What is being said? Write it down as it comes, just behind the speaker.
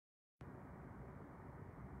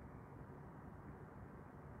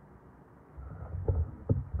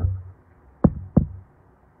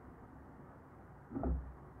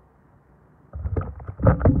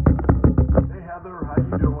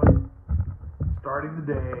starting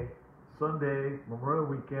the day, Sunday, Memorial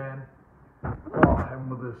Weekend. Oh, and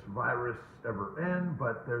will this virus ever end?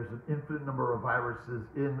 But there's an infinite number of viruses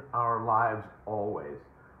in our lives always.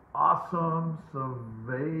 Awesome,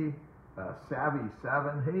 Savvy,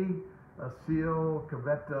 Savin, hey, Seal,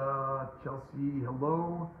 Cavetta, Chelsea,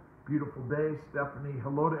 hello. Beautiful day, Stephanie,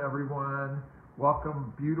 hello to everyone.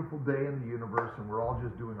 Welcome, beautiful day in the universe, and we're all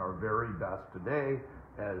just doing our very best today,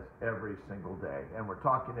 as every single day. And we're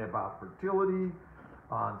talking about fertility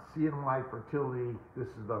on CNY Fertility. This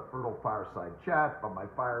is the Fertile Fireside Chat, but my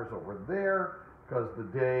fire's over there because the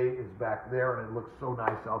day is back there and it looks so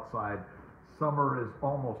nice outside. Summer is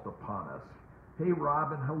almost upon us. Hey,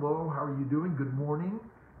 Robin, hello. How are you doing? Good morning.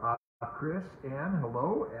 Chris, Ann,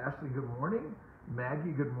 hello. Ashley, good morning.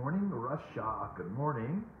 Maggie, good morning. Russia, good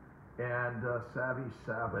morning. And Savvy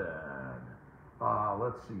Sabin.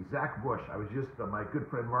 Let's see, Zach Bush. I was just, my good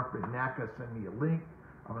friend Mark McNacka sent me a link.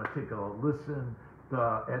 I'm going to take a listen.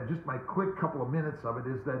 And just my quick couple of minutes of it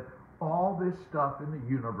is that all this stuff in the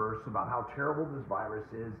universe about how terrible this virus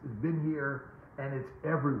is has been here and it's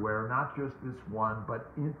everywhere, not just this one, but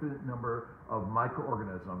infinite number of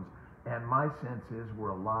microorganisms. And my sense is we're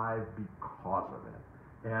alive because of it.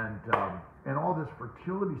 And all this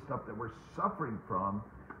fertility stuff that we're suffering from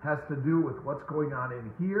has to do with what's going on in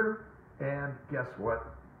here. And guess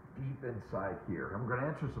what? Deep inside here. I'm going to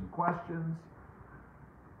answer some questions.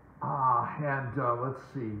 Let's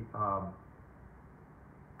see.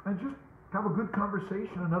 And just have a good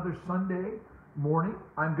conversation another Sunday morning.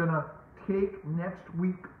 I'm going to take next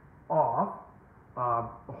week off, a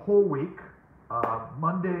whole week,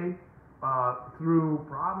 Monday through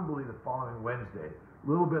probably the following Wednesday. A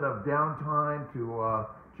little bit of downtime to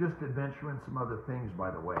just adventure in some other things,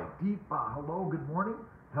 by the way. Deepa, hello, good morning.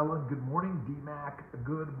 Helen, good morning. D-Mac,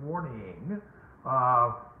 good morning.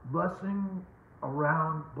 Blessings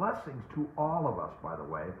to all of us, by the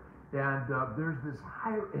way. And there's this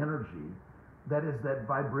higher energy that is that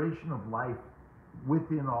vibration of life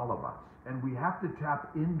within all of us. And we have to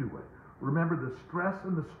tap into it. Remember, the stress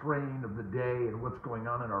and the strain of the day and what's going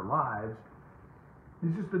on in our lives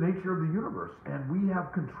is just the nature of the universe. And we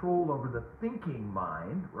have control over the thinking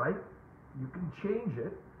mind, right? You can change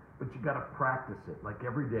it, but you got to practice it like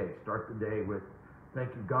every day. Start the day with,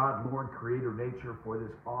 thank you, God, Lord, Creator, Nature, for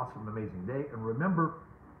this awesome, amazing day. And remember,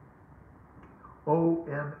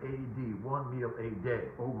 OMAD, one meal a day,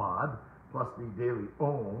 OMAD, plus the daily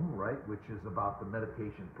OM, right, which is about the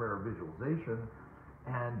meditation, prayer, visualization,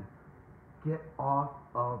 and get off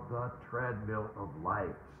of the treadmill of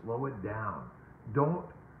life. Slow it down. Don't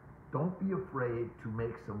be afraid to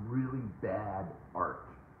make some really bad art,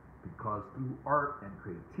 because through art and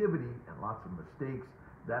creativity and lots of mistakes,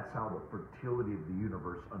 that's how the fertility of the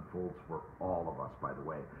universe unfolds for all of us, by the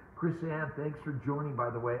way. Chris Ann, thanks for joining, by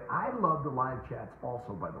the way. I love the live chats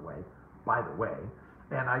also, by the way.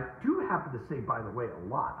 And I do happen to say, by the way, a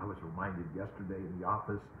lot. I was reminded yesterday in the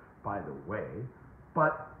office, by the way.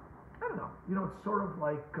 But, I don't know. You know, it's sort of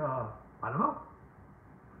like, I don't know.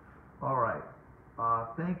 All right.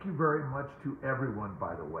 Thank you very much to everyone,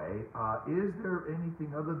 by the way. Is there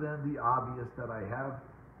anything other than the obvious that I have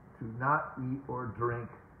to not eat or drink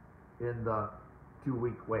in the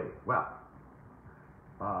 2-week wait? Well,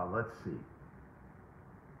 let's see.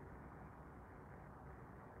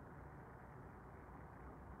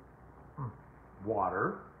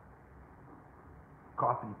 Water,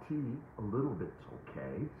 coffee, tea, a little bit's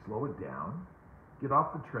okay. Slow it down. Get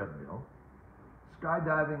off the treadmill.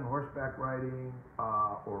 Skydiving, horseback riding,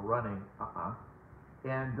 or running,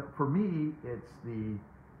 And for me, it's the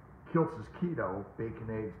Kiltz's keto, bacon,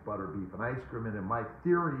 eggs, butter, beef, and ice cream. And my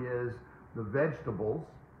theory is the vegetables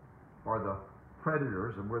are the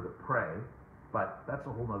predators and we're the prey. But that's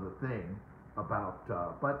a whole other thing about,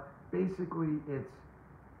 but basically it's,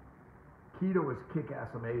 keto is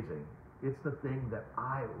kick-ass amazing. It's the thing that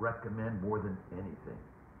I recommend more than anything.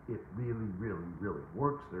 It really, really, really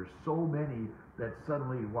works. There's so many that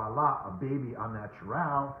suddenly, voila, a baby au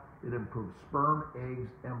naturel. It improves sperm, eggs,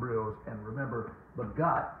 embryos, and remember, the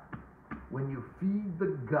gut, when you feed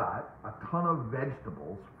the gut a ton of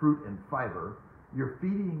vegetables, fruit, and fiber, you're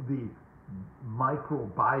feeding the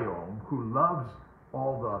microbiome who loves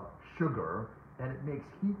all the sugar, and it makes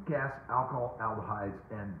heat gas, alcohol, aldehydes,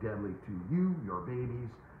 and deadly to you, your babies,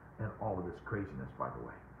 and all of this craziness, by the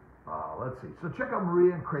way. Let's see. So check out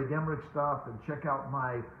Maria and Craig Emmerich stuff, and check out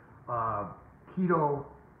my keto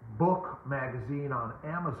book magazine on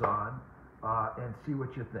Amazon, and see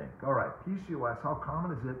what you think. All right, PCOS, how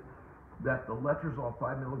common is it that the letrozole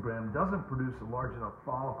 5 milligram doesn't produce a large enough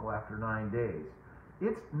follicle after 9 days?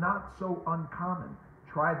 It's not so uncommon.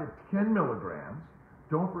 Try the 10 milligrams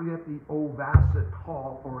Don't forget the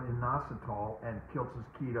ovasitol or inositol and Kiltz's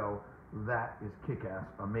keto. That is kick-ass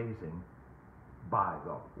amazing, by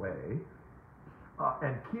the way.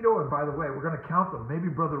 And keto, and by the way, we're going to count them. Maybe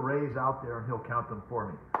Brother Ray's out there and he'll count them for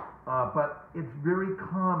me. But it's very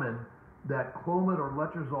common that Clomid or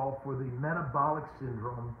letrozole for the metabolic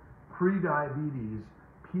syndrome, prediabetes,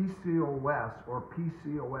 PCOS or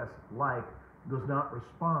PCOS-like does not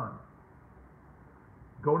respond.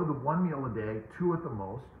 Go to the 1 meal a day, 2 at the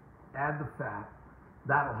most, add the fat,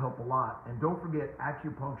 that'll help a lot. And don't forget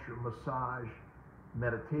acupuncture, massage,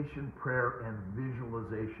 meditation, prayer, and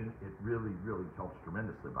visualization. It really, really helps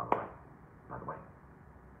tremendously, by the way.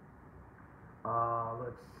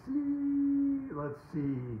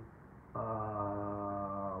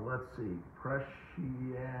 Let's see.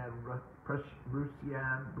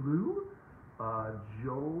 Prussian Blue,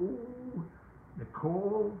 Joe,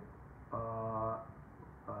 Nicole,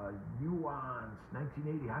 Yuan's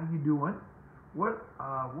 1980. How you doing?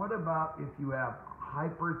 What about if you have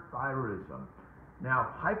hyperthyroidism? Now,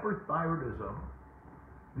 hyperthyroidism,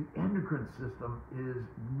 the endocrine system is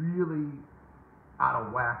really out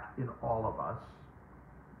of whack in all of us.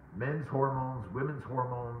 Men's hormones, women's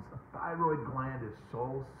hormones. The thyroid gland is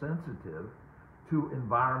so sensitive to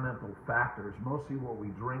environmental factors, mostly what we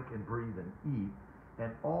drink and breathe and eat,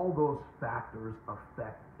 and all those factors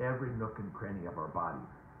affect every nook and cranny of our body.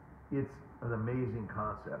 It's an amazing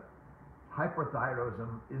concept.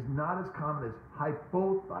 Hyperthyroidism is not as common as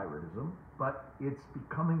hypothyroidism, but it's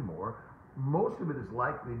becoming more. Most of it is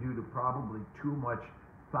likely due to probably too much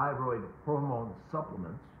thyroid hormone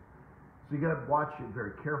supplements. So you got to watch it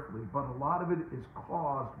very carefully, but a lot of it is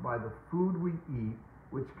caused by the food we eat,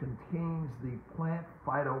 which contains the plant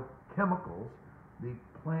phytochemicals, the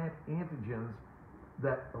plant antigens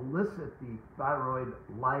that elicit the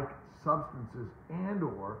thyroid-like substances and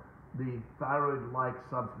or the thyroid-like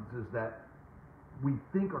substances that we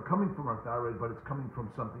think are coming from our thyroid, but it's coming from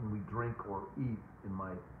something we drink or eat, in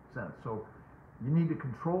my sense. So you need to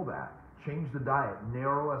control that. Change the diet,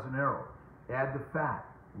 narrow as an arrow. Add the fat,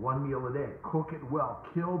 1 meal a day. Cook it well.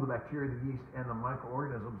 Kill the bacteria, the yeast, and the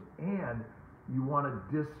microorganisms. And you want to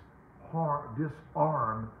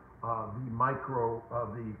disarm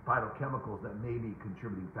the phytochemicals that may be a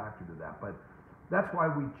contributing factor to that. But that's why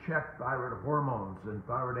we check thyroid hormones and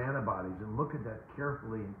thyroid antibodies and look at that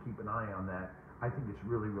carefully and keep an eye on that. I think it's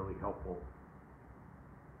really, really helpful.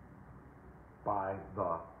 By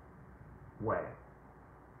the way.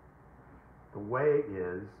 The way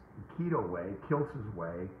is the keto way, Kiltz's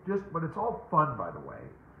way, but it's all fun, by the way.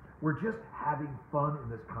 We're just having fun in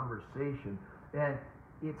this conversation, and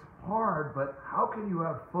it's hard, but how can you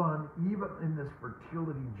have fun even in this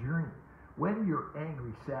fertility journey? When you're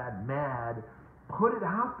angry, sad, mad, put it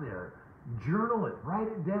out there. Journal it, write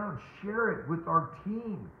it down, share it with our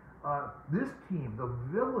team. This team, the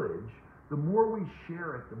village, the more we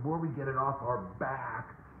share it, the more we get it off our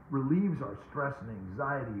back, relieves our stress and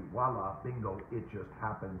anxiety. Voila, bingo, it just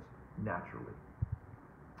happens naturally.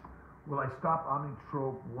 Will I stop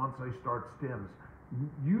omnitrope once I start stims?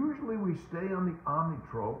 Usually we stay on the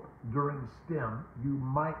omnitrope during stim. You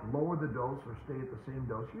might lower the dose or stay at the same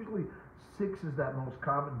dose. Usually 6 is that most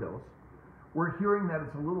common dose. We're hearing that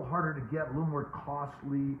it's a little harder to get, a little more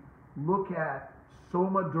costly. Look at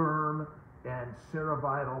Somaderm and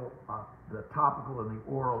Cerevital, the topical and the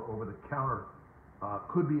oral over the counter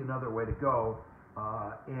could be another way to go,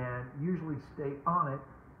 and usually stay on it.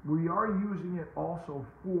 We are using it also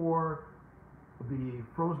for the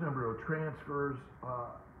frozen embryo transfers,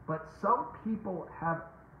 but some people have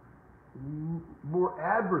more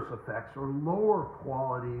adverse effects or lower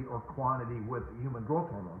quality or quantity with the human growth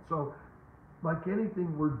hormone. So like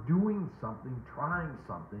anything, we're doing something, trying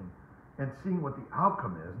something, and seeing what the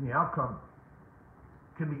outcome is. And the outcome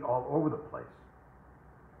can be all over the place.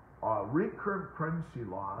 Recurrent pregnancy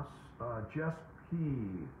loss, just P,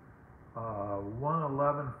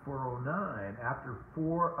 111409, after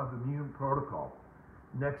 4 of immune protocol.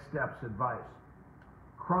 Next steps, advice.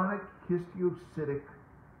 Chronic histiocytic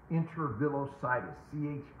intervillositis,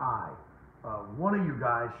 CHI. One of you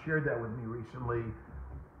guys shared that with me recently.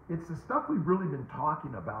 It's the stuff we've really been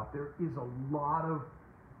talking about. There is a lot of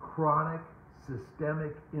chronic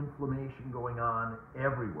systemic inflammation going on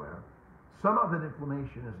everywhere. Some of that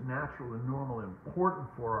inflammation is natural and normal and important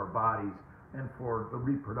for our bodies and for the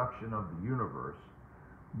reproduction of the universe.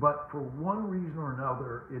 But for one reason or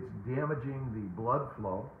another, it's damaging the blood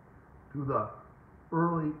flow to the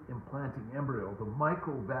early implanting embryo, the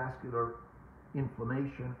microvascular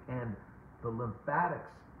inflammation, and the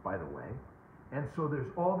lymphatics, by the way. And so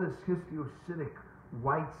there's all this histiocytic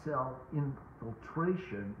white cell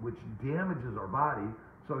infiltration, which damages our body.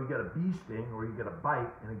 So you get a bee sting or you get a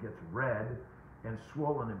bite and it gets red and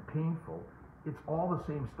swollen and painful. It's all the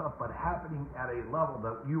same stuff, but happening at a level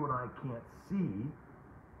that you and I can't see.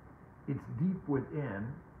 It's deep within.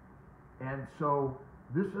 And so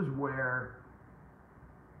this is where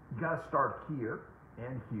you got to start here,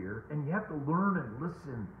 and you have to learn and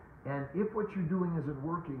listen. And if what you're doing isn't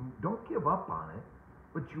working, don't give up on it,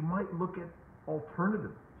 but you might look at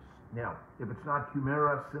alternatives. Now, if it's not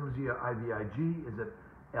Humira, Cimzia, IVIG, is it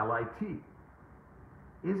LIT?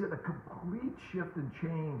 Is it a complete shift and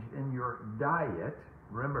change in your diet?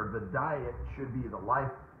 Remember, the diet should be the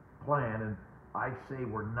life plan, and I say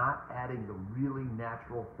we're not adding the really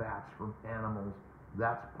natural fats from animals.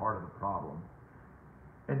 That's part of the problem.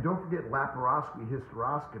 And don't forget laparoscopy,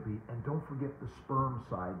 hysteroscopy, and don't forget the sperm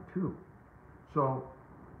side too. So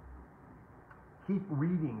keep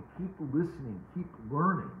reading, keep listening, keep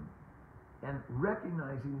learning, and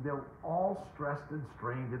recognizing they're all stressed and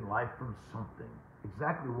strained in life from something.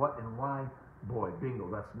 Exactly what and why, boy, bingo,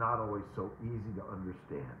 that's not always so easy to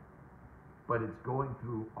understand. But it's going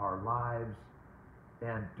through our lives,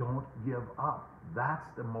 and don't give up. That's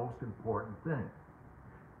the most important thing.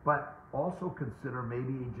 But also consider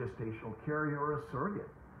maybe a gestational carrier or a surrogate.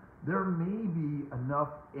 There may be enough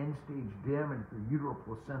end-stage damage to the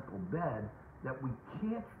uteroplacental bed that we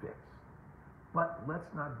can't fix. But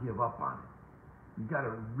let's not give up on it. You've got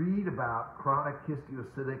to read about chronic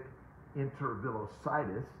histiocytic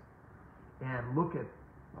intervillositis and look at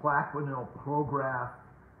Plaquenil, Prograf,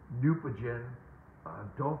 Neupogen.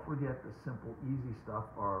 Don't forget the simple, easy stuff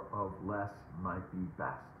of less might be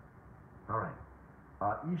best. All right.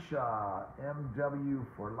 Isha, MW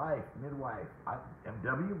for life, midwife.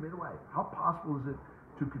 MW, midwife. How possible is it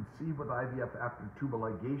to conceive with IVF after tubal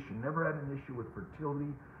ligation? Never had an issue with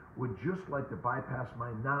fertility. Would just like to bypass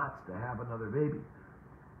my knots to have another baby.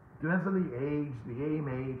 Depends on the age, the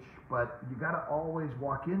AMH, but you got to always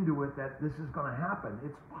walk into it that this is going to happen.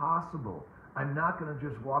 It's possible. I'm not going to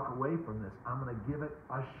just walk away from this. I'm going to give it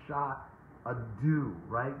a shot, a do,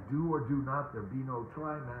 right? Do or do not. There be no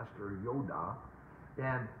try, Master Yoda.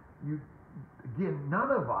 And you, again,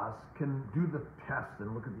 none of us can do the test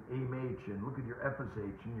and look at the AMH and look at your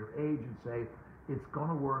FSH and your age and say it's going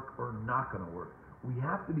to work or not going to work. We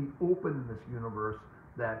have to be open in this universe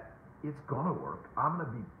that it's going to work. I'm going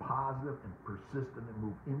to be positive and persistent and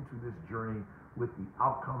move into this journey with the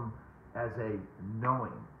outcome as a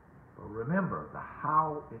knowing. But remember, the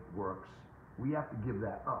how it works, we have to give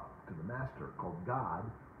that up to the master called God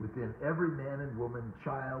within every man and woman,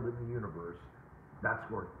 child in the universe.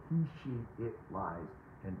 That's where he, she, it lies,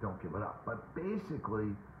 and don't give it up. But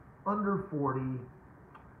basically, under 40,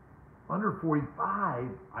 under 45,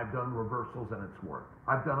 I've done reversals and it's worked.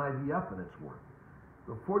 I've done IVF and it's worked.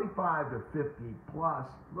 The 45 to 50 plus,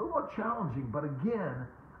 a little more challenging, but again,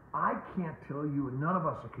 I can't tell you, and none of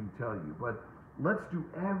us can tell you, but let's do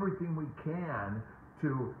everything we can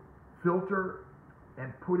to filter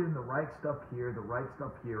and put in the right stuff here,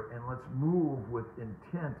 and let's move with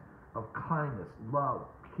intent of kindness, love,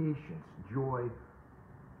 patience, joy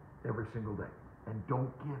every single day. And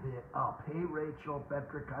don't give it up. Hey, Rachel,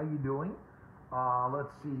 Patrick, how you doing?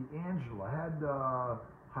 Let's see, Angela had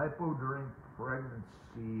hypo during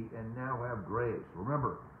pregnancy and now have Graves.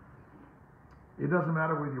 Remember, it doesn't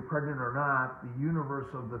matter whether you're pregnant or not, the universe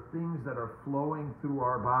of the things that are flowing through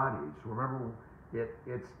our bodies. Remember,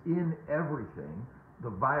 it's in everything. The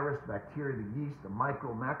virus, bacteria, the yeast, the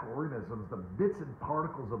macroorganisms, the bits and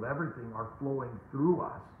particles of everything are flowing through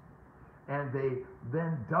us. And they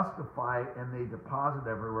then dustify and they deposit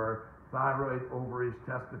everywhere. Thyroid, ovaries,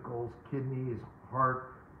 testicles, kidneys,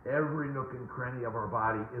 heart, every nook and cranny of our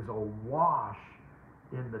body is awash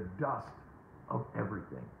in the dust of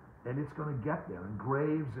everything. And it's going to get there. And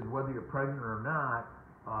Graves, and whether you're pregnant or not,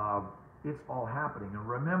 it's all happening. And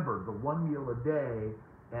remember, the 1 meal a day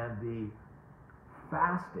and the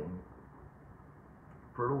fasting,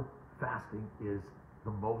 fertile fasting is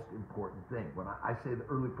the most important thing. When I say the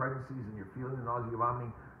early pregnancies and you're feeling the nausea,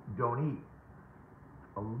 vomiting, don't eat.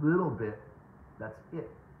 A little bit, that's it.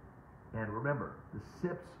 And remember, the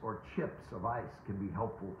sips or chips of ice can be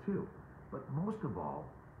helpful too. But most of all,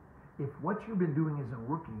 if what you've been doing isn't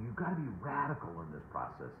working, you've got to be radical in this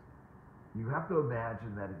process. You have to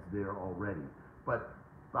imagine that it's there already. But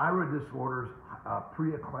thyroid disorders,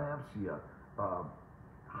 preeclampsia,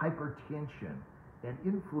 hypertension, and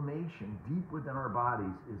inflammation deep within our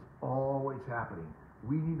bodies is always happening.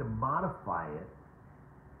 We need to modify it,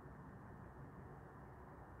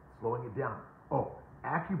 slowing it down. Oh,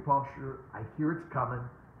 acupuncture, I hear it's coming.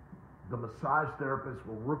 the massage therapists.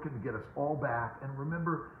 We're working to get us all back. And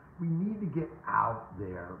remember, we need to get out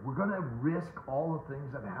there. We're going to risk all the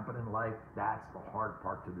things that happen in life. That's the hard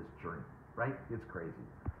part to this journey, right? It's crazy.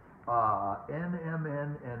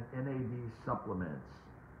 NMN and NAD supplements.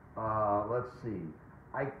 Let's see.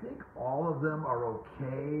 I think all of them are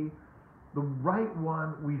okay. The right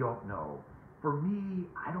one, we don't know. For me,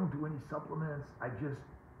 I don't do any supplements. I just,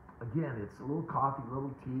 again, it's a little coffee, a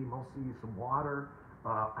little tea, mostly some water.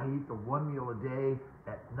 I eat the one meal a day.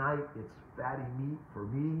 At night, it's fatty meat for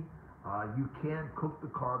me. You can cook the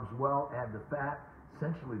carbs well, add the fat.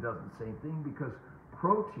 Essentially does the same thing because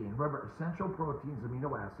protein, remember, essential proteins,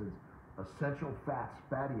 amino acids, essential fats,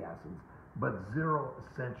 fatty acids, but zero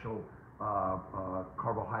essential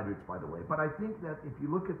carbohydrates, by the way. But I think that if you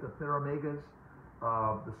look at the Theramegas,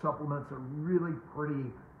 the supplements are really pretty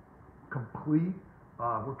complete.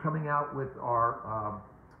 We're coming out with our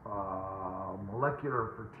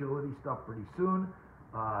molecular fertility stuff pretty soon,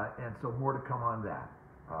 and so more to come on that.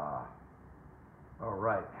 All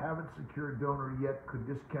right, haven't secured donor yet. Could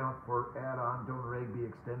discount for add-on donor egg be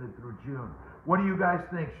extended through June? What do you guys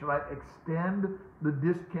think? Should I extend the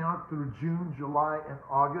discount through June, July, and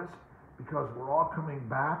August? Because we're all coming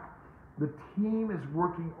back. The team is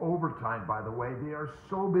working overtime, by the way. They are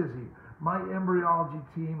so busy. My embryology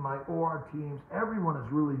team, my OR teams, everyone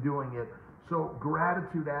is really doing it. So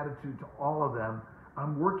attitude to all of them.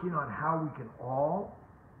 I'm working on how we can all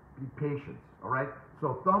be patient, all right?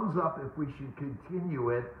 So thumbs up if we should continue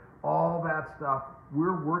it, all that stuff.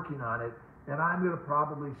 We're working on it. And I'm going to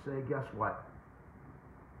probably say, guess what?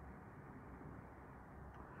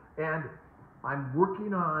 And I'm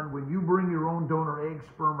working on, when you bring your own donor egg,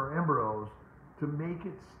 sperm, or embryos, to make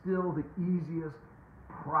it still the easiest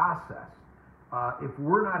process. If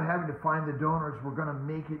we're not having to find the donors, we're going to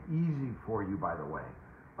make it easy for you, by the way.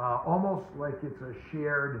 Almost like it's a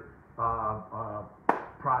shared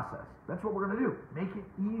process. That's what we're going to do. Make it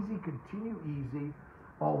easy, continue easy,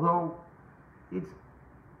 although it's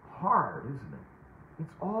hard, isn't it?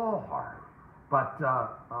 It's all hard. But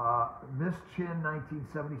Miss Chin,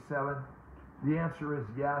 1977, the answer is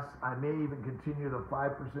yes. I may even continue the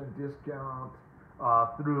 5% discount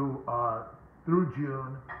through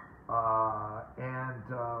June and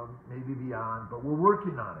maybe beyond. But we're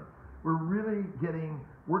working on it. We're really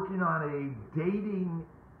working on a dating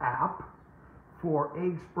app for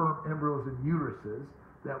egg, sperm, embryos, and uteruses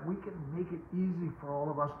that we can make it easy for all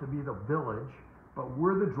of us to be the village. But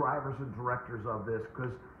we're the drivers and directors of this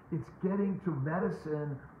because it's getting to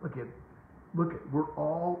medicine. Look, we're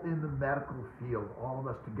all in the medical field, all of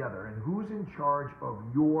us together. And who's in charge of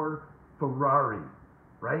your Ferrari,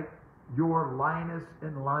 right? Your Linus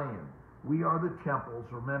and Lion. We are the temples.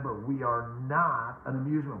 Remember, we are not an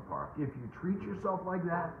amusement park. If you treat yourself like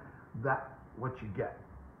that, that's what you get,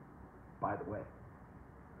 by the way.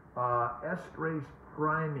 Estrase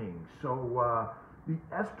priming. So the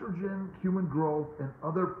estrogen, human growth, and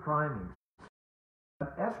other primings.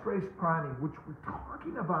 Estrase priming, which we're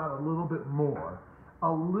talking about a little bit more,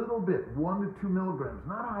 1 to 2 milligrams,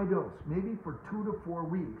 not high dose, maybe for 2 to 4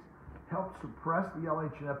 weeks, helps suppress the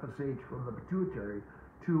LH and FSH from the pituitary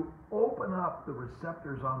to open up the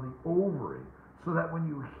receptors on the ovary so that when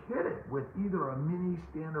you hit it with either a mini,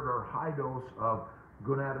 standard, or high dose of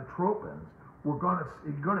gonadotropins, you're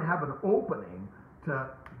going to have an opening to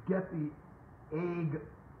get the egg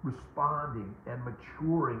responding and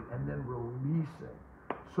maturing and then releasing.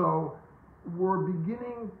 So we're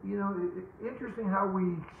beginning, interesting how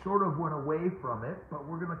we sort of went away from it, but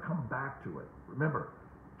we're going to come back to it. Remember,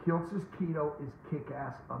 Kiltz's keto is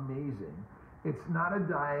kick-ass amazing. It's not a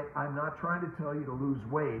diet. I'm not trying to tell you to lose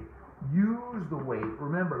weight. Use the weight.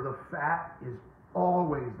 Remember, the fat is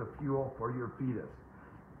always the fuel for your fetus.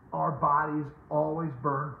 Our bodies always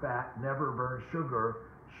burn fat, never burn sugar.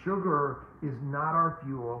 Sugar is not our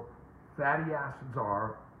fuel. Fatty acids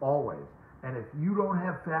are, always. And if you don't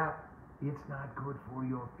have fat, it's not good for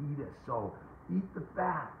your fetus. So eat the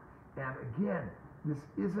fat. And again, this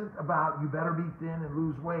isn't about you better be thin and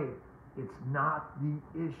lose weight. It's not the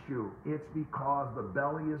issue. It's because the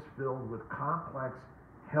belly is filled with complex,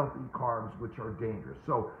 healthy carbs, which are dangerous.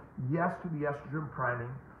 So yes to the estrogen priming.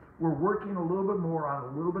 We're working a little bit more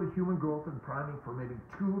on a little bit of human growth and priming for maybe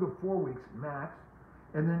 2 to 4 weeks max,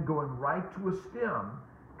 and then going right to a stem,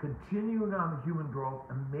 continuing on the human growth,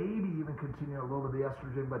 and maybe even continuing a little bit of the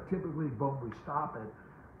estrogen, but typically, boom, we stop it.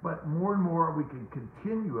 But more and more, we can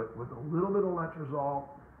continue it with a little bit of letrozole,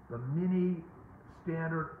 the mini,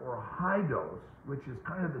 standard, or high dose, which is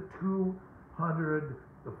kind of the 200,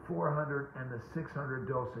 the 400, and the 600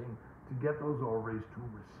 dosing to get those ovaries to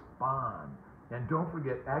respond. And don't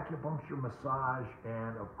forget acupuncture, massage,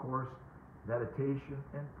 and of course, meditation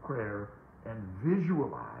and prayer, and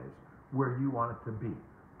visualize where you want it to be.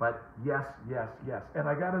 But yes, yes, yes. And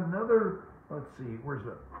I got another, let's see, where's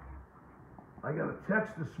it? I got a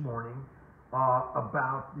text this morning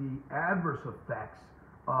about the adverse effects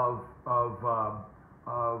of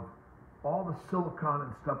all the silicon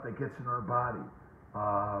and stuff that gets in our body.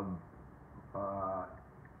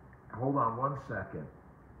 Hold on one second.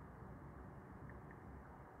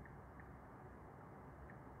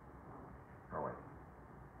 Oh wait.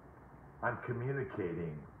 I'm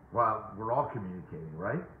communicating. Well, we're all communicating,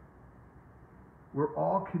 right? We're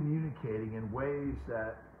all communicating in ways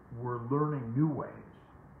that we're learning new ways.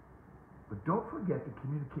 But don't forget to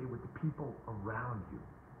communicate with the people around you,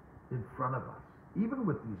 in front of us. Even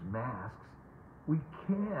with these masks, we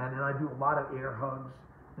can, and I do a lot of air hugs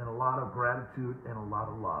and a lot of gratitude and a lot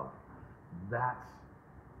of love.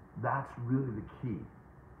 That's really the key.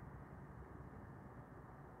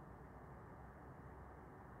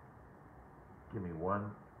 Give me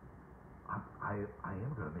one. I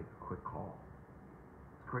am going to make a quick call.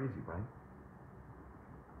 It's crazy, right?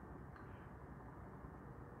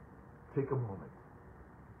 Take a moment.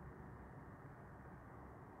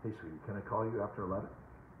 Hey, sweetie, can I call you after 11?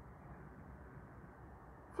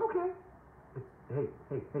 It's okay.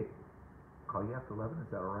 Hey. Call you after 11?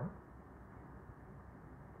 Is that all right?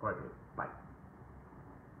 All right, babe. Bye.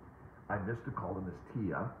 I missed a call to Miss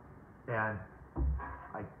Tia, and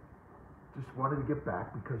I just wanted to get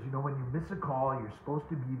back because, you know, when you miss a call, you're supposed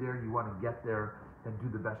to be there. You want to get there and do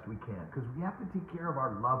the best we can because we have to take care of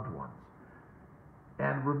our loved ones.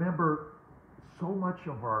 And remember, so much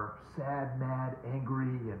of our sad, mad,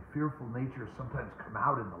 angry, and fearful nature sometimes come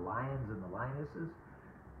out in the lions and the lionesses.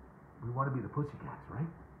 We want to be the pussycats, right?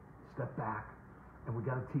 Step back, and we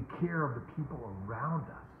got to take care of the people around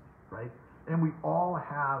us, right? And we all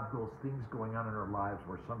have those things going on in our lives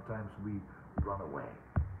where sometimes we run away.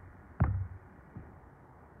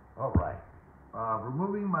 All right.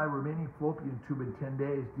 Removing my remaining fallopian tube in 10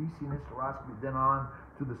 days, DC and hysteroscopy, then on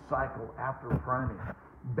to the cycle after priming.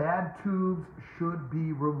 Bad tubes should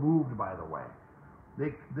be removed, by the way.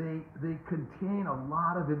 They contain a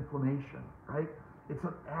lot of inflammation, right? It's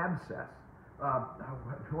an abscess.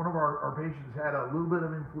 One of our patients had a little bit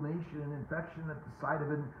of inflammation and infection at the site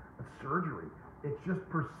of a surgery. It's just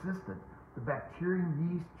persistent. The bacterium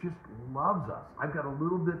yeast just loves us. I've got a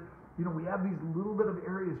little bit, you know, we have these little bit of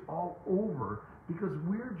areas all over because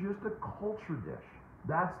we're just a culture dish.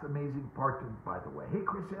 That's the amazing part, by the way. Hey,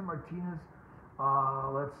 Chris Ann Martinez,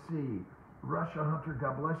 let's see. Russia Hunter,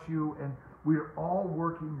 God bless you. And we're all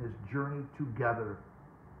working this journey together.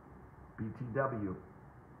 BTW,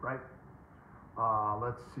 right?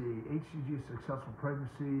 Let's see. HCG successful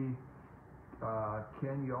pregnancy.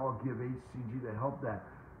 Can you all give HCG to help that?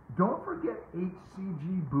 Don't forget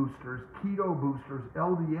HCG boosters, keto boosters,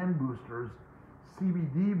 LDN boosters,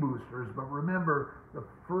 CBD boosters. But remember, the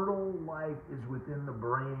fertile life is within the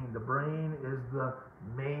brain. The brain is the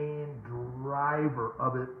main driver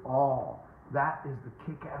of it all. That is the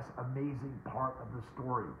kick-ass, amazing part of the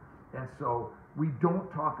story. And so we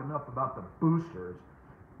don't talk enough about the boosters.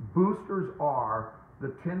 Boosters are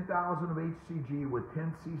the 10,000 of HCG with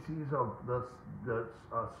 10 cc's of the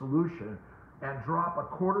solution and drop a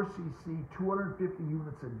quarter cc, 250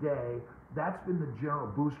 units a day. That's been the general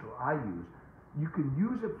booster I use. You can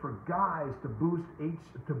use it for guys to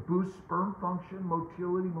boost sperm function,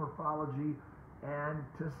 motility, morphology, and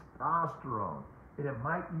testosterone. And it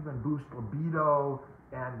might even boost libido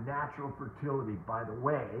and natural fertility. By the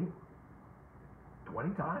way,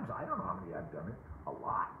 20 times, I don't know how many I've done it, a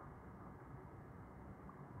lot.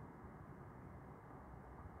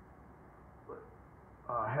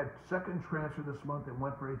 Had second transfer this month and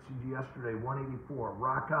went for HCG yesterday, 184.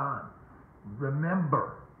 Rock on.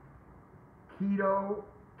 Remember, keto,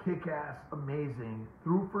 kick-ass, amazing,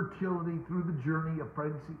 through fertility, through the journey of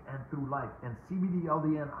pregnancy, and through life. And CBD,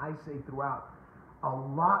 LDN, I say throughout. A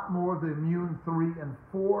lot more of the immune 3 and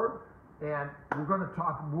 4. And we're going to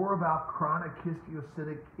talk more about chronic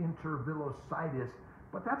histiocytic intervillositis,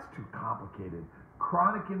 but that's too complicated.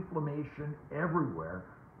 Chronic inflammation everywhere.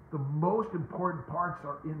 The most important parts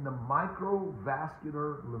are in the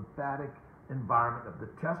microvascular lymphatic environment of the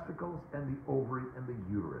testicles and the ovary and the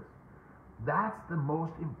uterus. That's the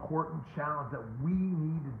most important challenge that we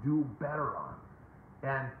need to do better on.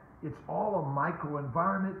 And it's all a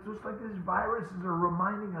microenvironment, just like these viruses are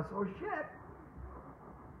reminding us, oh shit.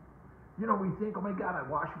 You know, we think, oh my God, I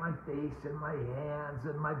wash my face and my hands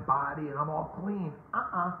and my body and I'm all clean.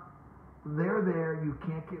 They're there. You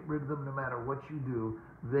can't get rid of them no matter what you do.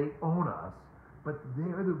 They own us. but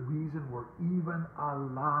they're the reason we're even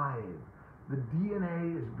alive. The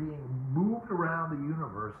DNA is being moved around the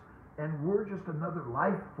universe, and we're just another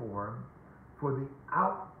life form for the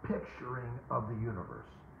outpicturing of the universe.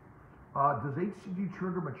 Does HCG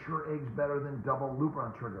trigger mature eggs better than double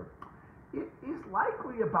Lupron trigger? It is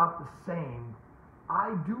likely about the same.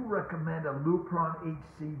 I do recommend a Lupron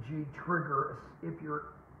HCG trigger if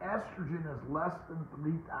your estrogen is less than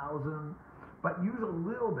 3,000, but use a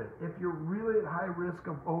little bit. If you're really at high risk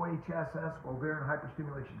of OHSS, ovarian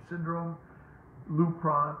hyperstimulation syndrome,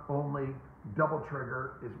 Lupron only double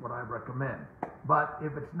trigger is what I recommend. But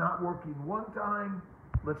if it's not working one time,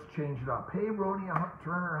 let's change it up. Hey, Ronia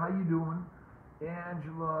Turner, how you doing?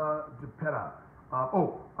 Angela DePetta.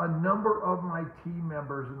 A number of my team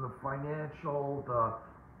members in the financial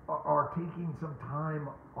are taking some time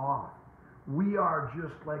off. We are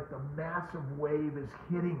just like the massive wave is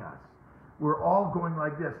hitting us. We're all going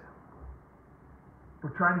like this.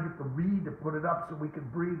 We're trying to get the reed to put it up so we can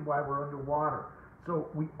breathe while we're underwater. So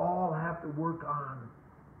we all have to work on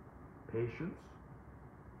patience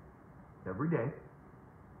every day.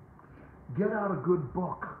 Get out a good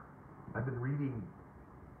book. I've been reading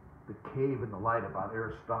The Cave in the Light about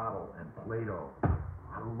Aristotle and Plato.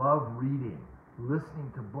 I love reading,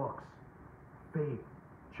 listening to books, faith.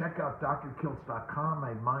 Check out drkiltz.com,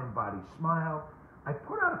 my Mind, Body, Smile. I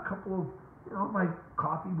put out a couple of, my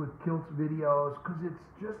Coffee with Kiltz videos because it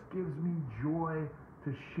just gives me joy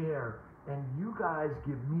to share. And you guys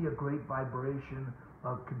give me a great vibration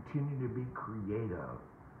of continuing to be creative.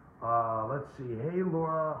 Let's see. Hey,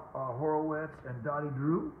 Laura Horowitz and Dottie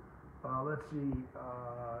Drew. Let's see.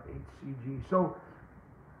 HCG. So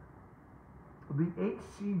the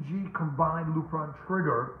HCG combined Lupron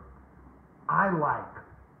trigger, I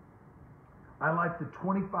like the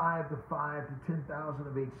 25 to 5 to 10,000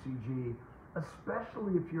 of HCG,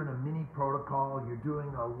 especially if you're in a mini protocol, you're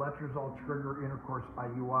doing a letrozole trigger intercourse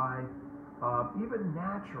IUI, even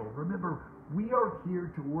natural. Remember, we are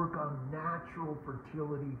here to work on natural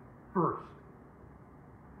fertility first.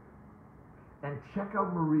 And check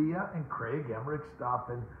out Maria and Craig Emmerich's stuff.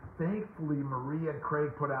 And thankfully, Maria and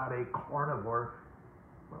Craig put out a carnivore.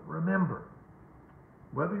 But remember,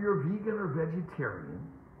 whether you're vegan or vegetarian,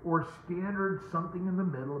 or standard something in the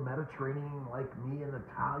middle, Mediterranean like me, an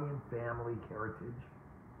Italian family heritage,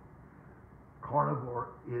 carnivore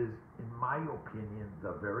is, in my opinion,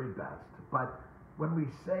 the very best. But when we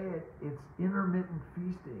say it, it's intermittent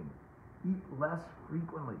feasting. Eat less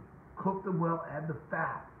frequently. Cook them well, add the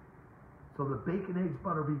fat. So the bacon, eggs,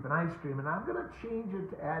 butter, beef, and ice cream. And I'm going to change it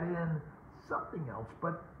to add in something else,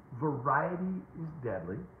 but variety is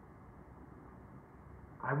deadly.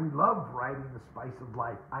 We love variety in the spice of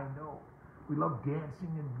life. I know. We love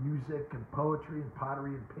dancing and music and poetry and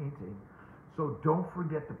pottery and painting. So don't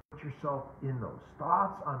forget to put yourself in those.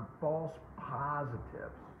 Thoughts on false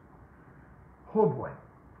positives. Oh boy.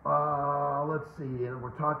 Let's see.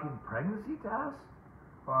 We're talking pregnancy tests.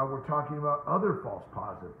 We're talking about other false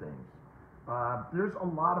positive things. There's a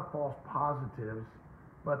lot of false positives,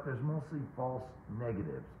 but there's mostly false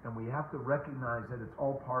negatives. And we have to recognize that it's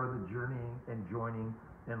all part of the journeying and joining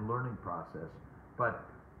and learning process. But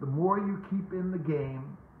the more you keep in the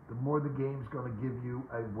game, the more the game's going to give you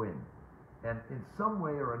a win. And in some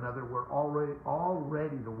way or another, we're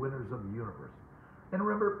already the winners of the universe. And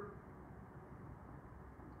remember,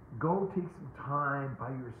 go take some time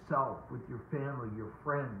by yourself, with your family, your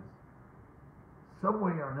friends. Some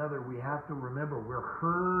way or another, we have to remember we're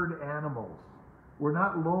herd animals. We're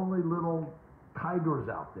not lonely little tigers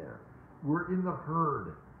out there. We're in the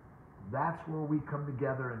herd. That's where we come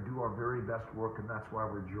together and do our very best work, and that's why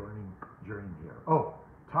we're journeying here. Oh,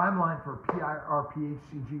 timeline for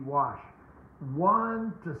PIRPHCG wash.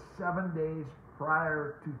 1 to 7 days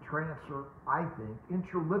prior to transfer, I think.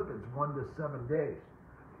 Intralipids, 1 to 7 days.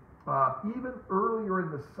 Even earlier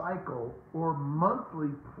in the cycle or monthly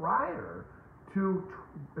prior to,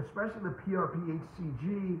 especially the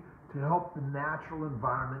PRP-HCG, to help the natural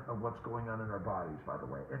environment of what's going on in our bodies, by the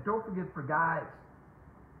way. And don't forget, for guys,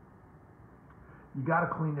 you got to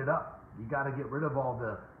clean it up. You got to get rid of all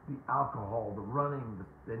the alcohol, the running,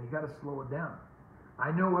 then you got to slow it down.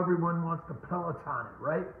 I know everyone wants to Peloton it,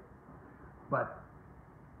 right? But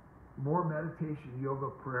more meditation, yoga,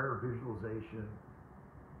 prayer, visualization.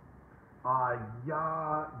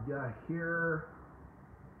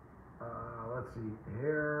 Let's see,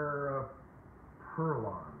 Hair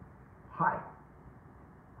Perlon. Hi.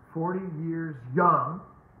 40 years young,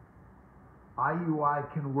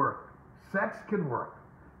 IUI can work. Sex can work.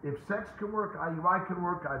 If sex can work, IUI can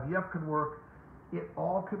work, IVF can work. It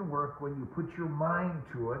all can work when you put your mind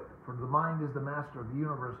to it, for the mind is the master of the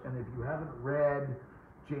universe. And if you haven't read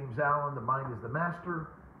James Allen, The Mind is the Master,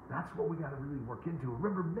 that's what we got to really work into.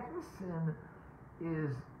 Remember, medicine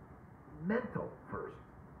is mental first.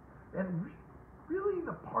 And really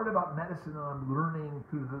the part about medicine that I'm learning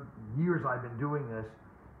through the years I've been doing this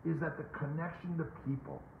is that the connection to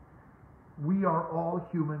people. We are all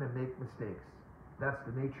human and make mistakes. That's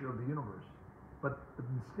the nature of the universe. But the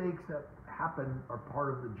mistakes that happen are part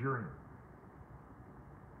of the journey.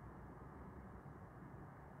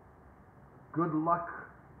 Good luck.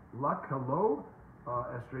 Hello.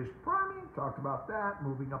 Estrés Prime talked about that.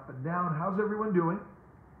 Moving up and down. How's everyone doing?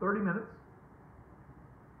 30 minutes.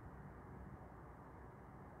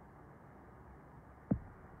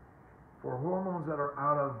 For hormones that are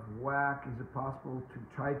out of whack, is it possible to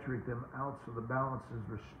titrate them out so the balance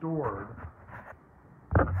is restored?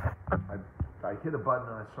 I hit a button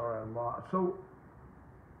and I saw I lost. So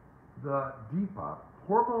the DEPA,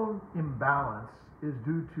 hormone imbalance, is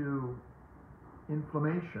due to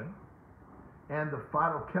inflammation and the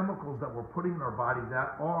phytochemicals that we're putting in our body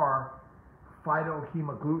that are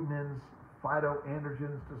phytohemagglutinins,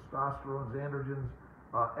 phytoandrogens, testosterones, androgens,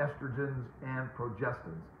 estrogens, and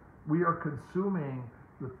progestins. We are consuming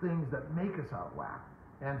the things that make us out of whack.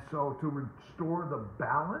 And so to restore the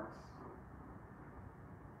balance,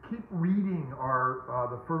 keep reading our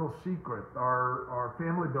The Fertile Secret, our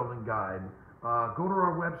family building guide. Go to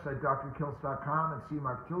our website, drkiltz.com, and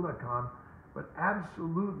cmyfertility.com. But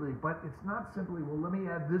absolutely, but it's not simply, well, let me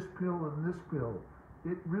add this pill and this pill.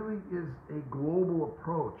 It really is a global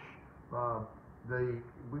approach.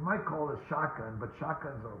 We might call it a shotgun, but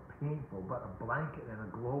shotguns are painful, but a blanket and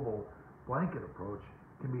a global blanket approach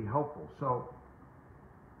can be helpful. So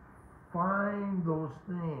find those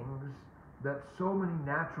things that so many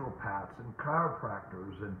naturopaths and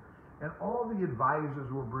chiropractors and all the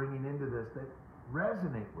advisors we're bringing into this that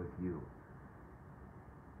resonate with you,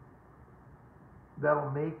 that'll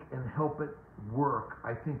make and help it work,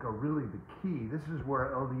 I think, are really the key. This is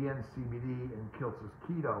where LDN, CBD, and Kiltz's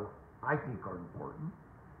keto, I think, are important.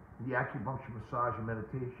 The acupuncture, massage, and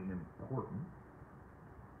meditation, important.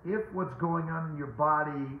 If what's going on in your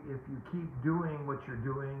body, if you keep doing what you're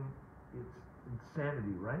doing, it's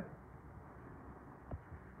insanity, right?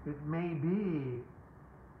 It may be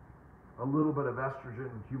a little bit of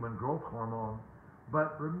estrogen and human growth hormone,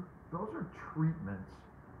 but those are treatments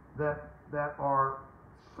that are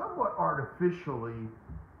somewhat artificially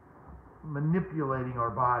manipulating our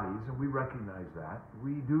bodies, and we recognize that.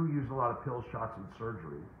 We do use a lot of pills, shots, and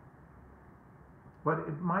surgery. But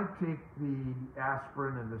it might take the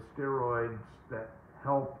aspirin and the steroids that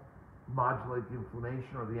help modulate the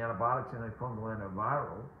inflammation, or the antibiotics, antifungal,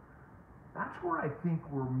 antiviral. That's where I think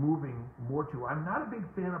we're moving more to. I'm not a big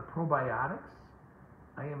fan of probiotics.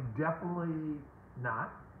 I am definitely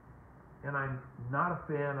not. And I'm not a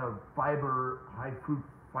fan of fiber, high fruit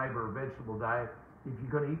fiber vegetable diet. If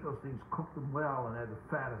you're going to eat those things, cook them well and add the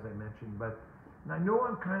fat, as I mentioned. But and I know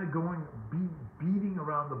I'm kind of going beating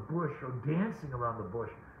around the bush or dancing around the bush.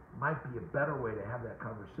 Might be a better way to have that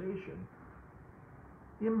conversation.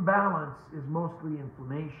 Imbalance is mostly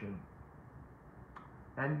inflammation.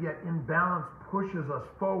 And yet imbalance pushes us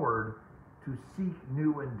forward to seek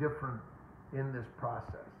new and different in this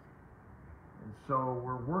process. And so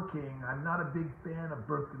we're working. I'm not a big fan of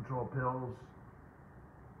birth control pills,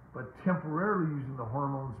 but temporarily using the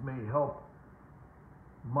hormones may help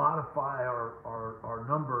modify our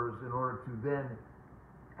numbers in order to then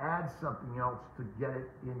add something else to get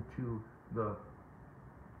it into the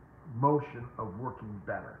motion of working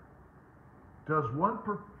better. Does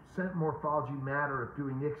 1% morphology matter if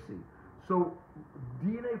doing ICSI? So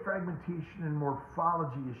DNA fragmentation and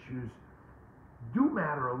morphology issues do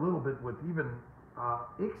matter a little bit with even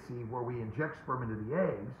ICSI, where we inject sperm into the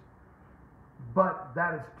eggs, but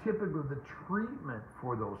that is typically the treatment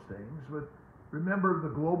for those things. But remember the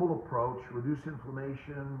global approach: reduce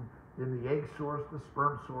inflammation in the egg source, the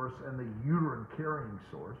sperm source, and the uterine carrying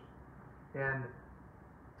source. And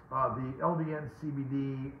the LDN,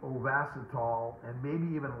 CBD, ovacitol, and maybe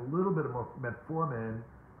even a little bit of metformin.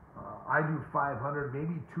 I do 500,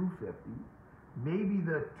 maybe 250. Maybe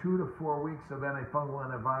the 2 to 4 weeks of antifungal,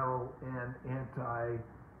 antiviral, and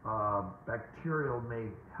antibacterial may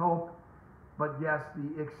help. But yes,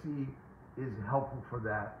 the ICSI is helpful for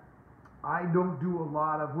that. I don't do a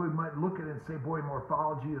lot of, we might look at it and say, boy,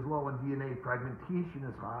 morphology is low and DNA fragmentation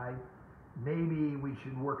is high. Maybe we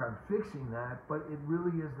should work on fixing that, but it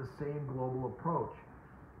really is the same global approach.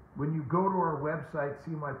 When you go to our website,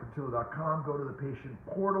 cmyfertility.com, go to the patient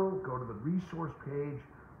portal, go to the resource page,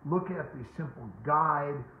 look at the simple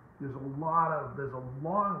guide there's a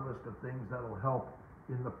long list of things that'll help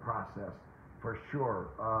in the process for sure.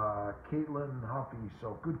 Caitlin Huffy,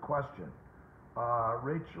 so good question.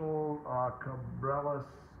 Rachel Cabrales,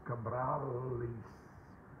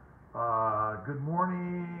 good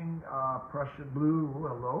morning, Prussian Blue,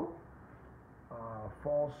 hello.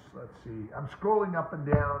 False, let's see. I'm scrolling up and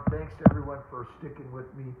down. Thanks to everyone for sticking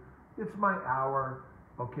with me. It's my hour.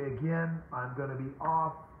 Okay, again, I'm going to be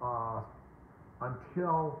off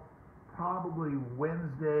until probably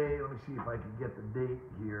Wednesday. Let me see if I can get the date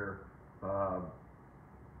here.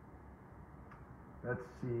 Let's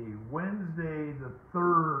see, Wednesday the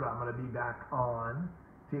 3rd, I'm going to be back on,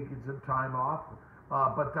 taking some time off.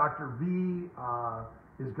 But Dr. V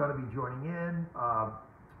is going to be joining in.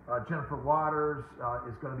 Jennifer Waters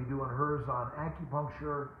is going to be doing hers on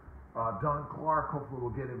acupuncture. Don Clark hopefully will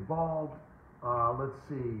get involved. Let's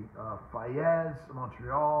see, Fayez,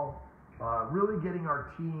 Montreal. Really getting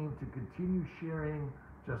our team to continue sharing,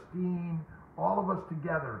 Justine, all of us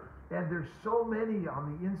together. And there's so many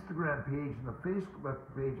on the Instagram page and the Facebook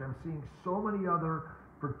page. I'm seeing so many other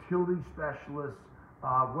fertility specialists,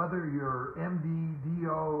 whether you're MD,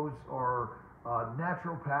 DOs, or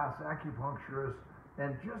naturopaths, acupuncturists,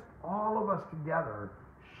 and just all of us together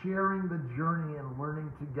sharing the journey and learning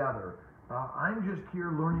together. I'm just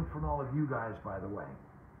here learning from all of you guys, by the way.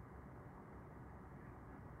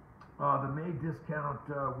 The May discount,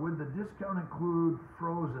 would the discount include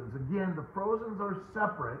frozens? Again, the frozens are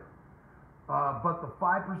separate, but the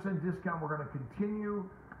 5% discount we're going to continue.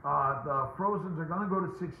 The frozens are going to go to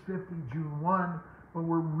 $650 June 1, but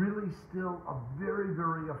we're really still a very,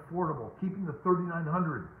 very affordable. Keeping the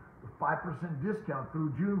 $3,900, the 5% discount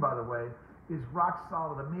through June, by the way, is rock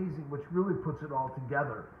solid, amazing, which really puts it all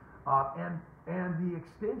together. And the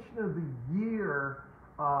extension of the year,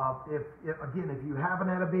 if you haven't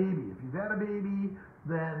had a baby, if you've had a baby,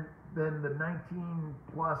 then the 19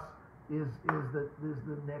 plus is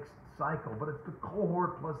the next cycle. But it's the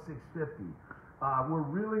cohort plus 650. We're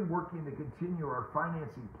really working to continue our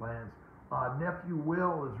financing plans. Nephew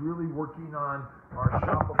Will is really working on our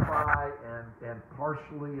Shopify and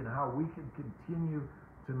partially and how we can continue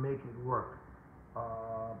to make it work.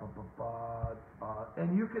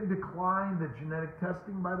 And you can decline the genetic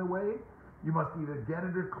testing, by the way. You must either get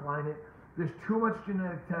it or decline it. There's too much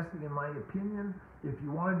genetic testing, in my opinion. If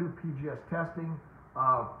you want to do PGS testing,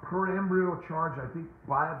 per embryo charge, I think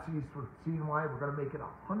biopsies for CNY, we're going to make it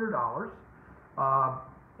 $100.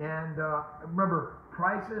 Remember,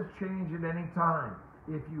 prices change at any time.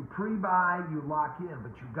 If you pre-buy, you lock in,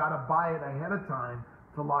 but you've got to buy it ahead of time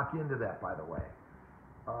to lock into that, by the way.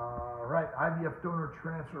 Right, IVF donor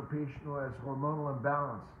transfer patient who has hormonal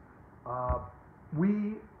imbalance.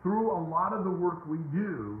 Through a lot of the work we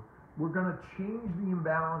do, we're going to change the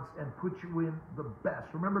imbalance and put you in the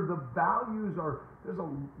best. Remember, the values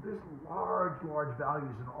there's large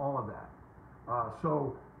values in all of that.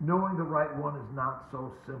 So knowing the right one is not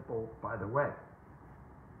so simple, by the way.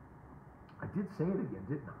 I did say it again,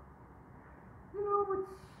 didn't I? It's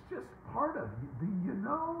just part of the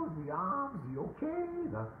the arms, the okay,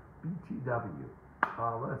 the BTW.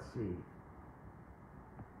 Let's see.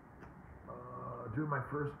 Doing my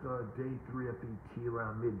first day 3 FET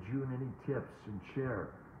around mid-June. Any tips and share?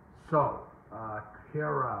 So,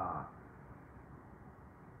 Kara,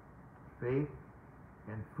 faith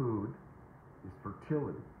and food is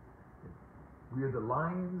fertility. We are the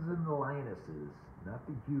lions and the lionesses, not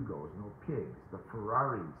the Hugos, no pigs, the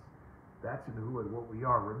Ferraris. That's in who and what we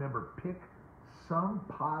are. Remember, pick some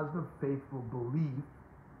positive, faithful belief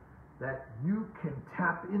that you can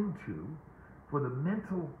tap into for the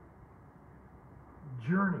mental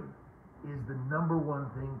journey is the number one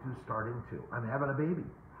thing to start into. I'm having a baby.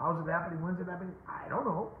 How's it happening? When's it happening? I don't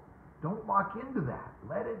know. Don't lock into that.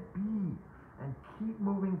 Let it be and keep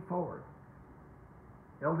moving forward.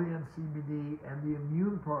 LDN CBD and the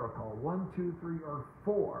immune protocol, 1, 2, 3, or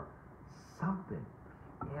 4, something.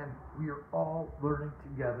 And we are all learning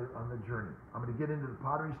together on the journey. I'm going to get into the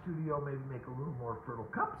pottery studio, maybe make a little more fertile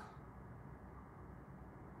cups.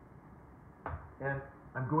 And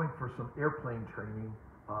I'm going for some airplane training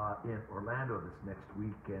in Orlando this next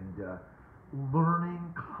week, and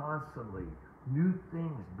learning constantly new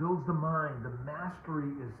things builds the mind. The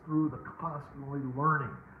mastery is through the constantly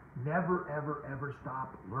learning. Never, ever, ever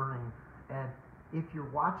stop learning. And if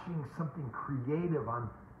you're watching something creative on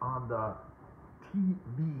the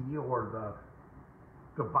TV or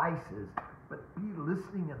the devices, but be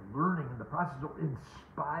listening and learning in the process, or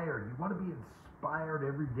inspired. You want to be inspired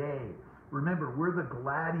every day. Remember, we're the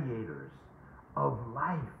gladiators of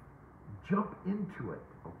life. Jump into it,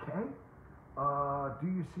 okay? Do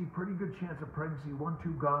you see pretty good chance of pregnancy?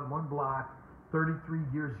 1-2 gone, 1 block, 33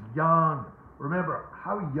 years young. Remember,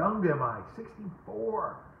 how young am I?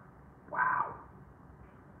 64. Wow.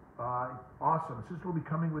 Awesome. Sister will be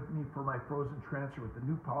coming with me for my frozen transfer with the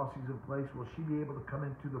new policies in place. Will she be able to come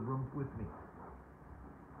into the room with me?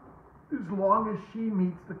 As long as she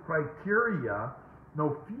meets the criteria,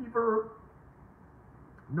 no fever,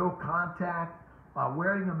 no contact,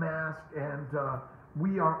 wearing a mask, and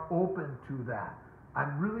we are open to that.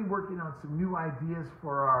 I'm really working on some new ideas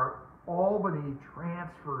for our Albany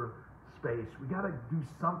transfer space. We got to do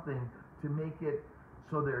something to make it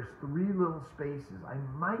so there's 3 little spaces. I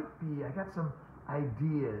got some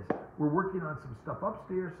ideas. We're working on some stuff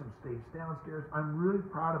upstairs, some space downstairs. I'm really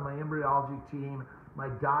proud of my embryology team, my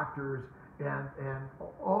doctors, and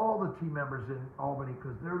all the team members in Albany,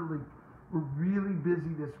 because we're really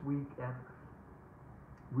busy this week, and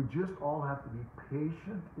we just all have to be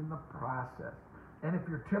patient in the process. And if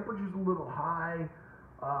your temperature's a little high,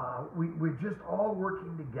 we're just all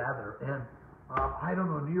working together. And I don't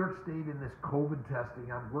know, New York State in this COVID testing,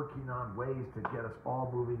 I'm working on ways to get us all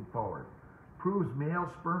moving forward. Proves male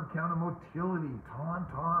sperm count and motility,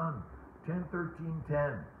 tauntaun,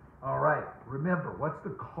 10-13-10. All right, remember, what's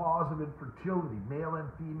the cause of infertility? Male and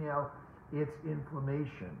female, it's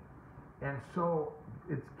inflammation. And so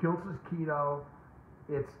it's Kiltz's keto,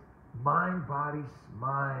 it's mind, body,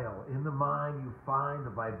 smile. In the mind, you find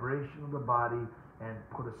the vibration of the body and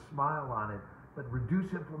put a smile on it. But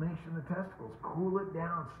reduce inflammation in the testicles, cool it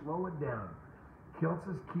down, slow it down.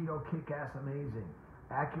 Kiltz's keto, kick-ass amazing.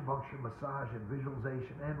 Acupuncture, massage, and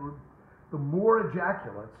visualization. And the more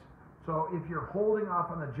ejaculates, so if you're holding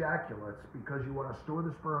off on ejaculates because you want to store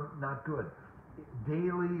the sperm, not good.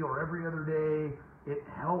 Daily or every other day, it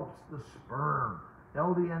helps the sperm.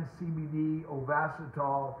 LDN, CBD,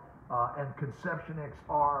 Ovasitol, and Conception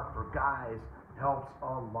XR for guys helps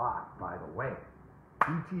a lot, by the way.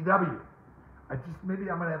 BTW. Maybe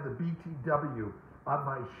I'm going to have the BTW on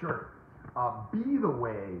my shirt. Be the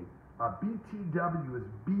way. BTW is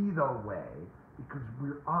be the way, because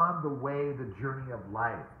we're on the way, the journey of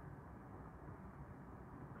life.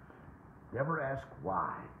 Never ask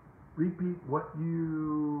why. Repeat what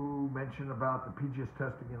you mentioned about the PGS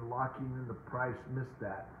testing and locking in the price. Missed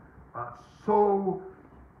that. So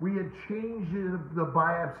we had changed the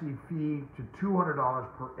biopsy fee to $200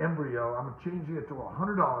 per embryo. I'm changing it to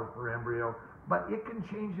 $100 per embryo, but it can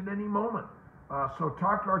change at any moment. So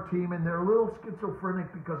talk to our team, and they're a little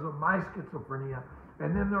schizophrenic because of my schizophrenia.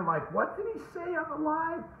 And then they're like, what did he say on the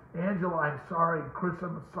live? Angela, I'm sorry. Chris,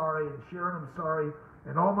 I'm sorry. And Sharon, I'm sorry.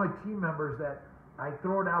 And all my team members that I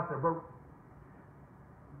throw it out there. But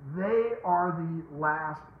they are the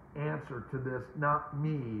last answer to this, not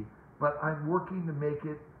me. But I'm working to make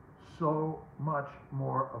it so much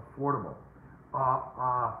more affordable.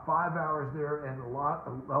 5 hours there and a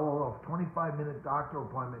 25-minute doctor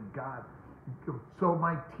appointment. God. So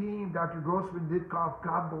my team, Dr. Grossman, Ditkoff,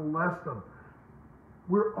 God bless them.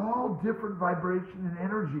 We're all different vibration and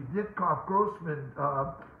energy. Ditkoff, Grossman,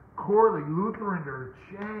 Corley, Lutheringer,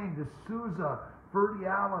 Chang, D'Souza,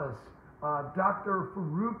 Ferdialis, Dr.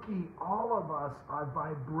 Faruqi, all of us are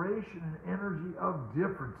vibration and energy of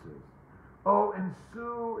differences. Oh, and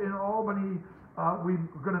Sue in Albany,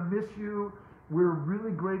 we're going to miss you. We're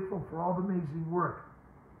really grateful for all the amazing work.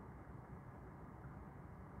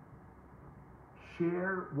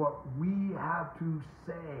 Share what we have to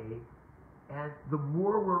say, and the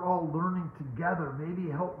more we're all learning together,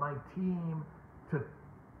 maybe help my team to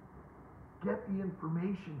get the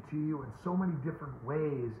information to you in so many different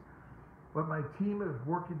ways. But my team is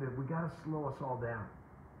working that we got to slow us all down.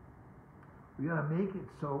 We got to make it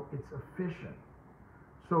so it's efficient.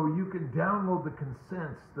 So you can download the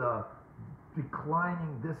consents, the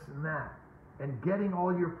declining this and that, and getting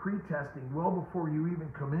all your pre-testing well before you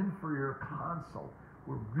even come in for your consult.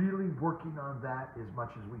 We're really working on that as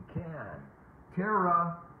much as we can.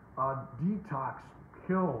 Tara, detox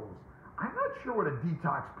pills. I'm not sure what a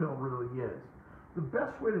detox pill really is. The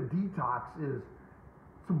best way to detox is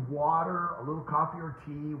some water, a little coffee or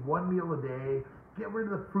tea, 1 meal a day, get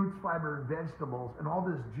rid of the fruits, fiber, and vegetables, and all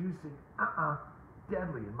this juicing.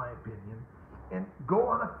 Deadly in my opinion. And go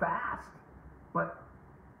on a fast. But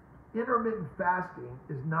intermittent fasting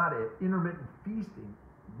is not it. Intermittent feasting,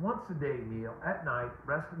 once a day meal, at night,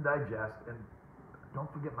 rest and digest, and don't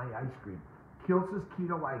forget my ice cream. Kiltz's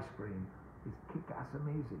keto ice cream is kick-ass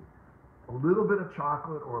amazing. A little bit of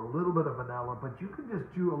chocolate or a little bit of vanilla, but you can just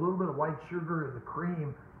do a little bit of white sugar in the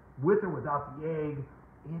cream with or without the egg.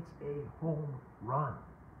 It's a home run.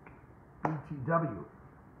 BTW.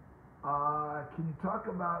 Can you talk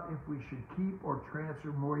about if we should keep or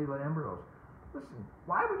transfer more embryos? Listen,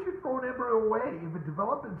 why would you throw an embryo away? If it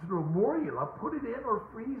developed into a morula, put it in or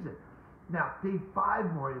freeze it. Now, day 5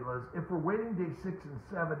 morulas, if we're waiting day 6 and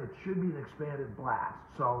 7, it should be an expanded blast.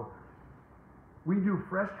 So we do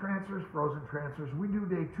fresh transfers, frozen transfers. We do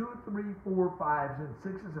day 2, 3, 4, 5s, and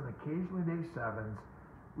 6s, and occasionally day 7s.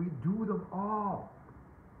 We do them all.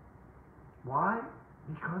 Why?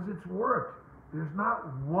 Because it's worked. There's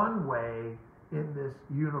not one way in this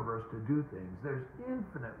universe to do things. There's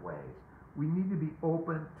infinite ways. We need to be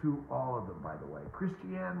open to all of them, by the way.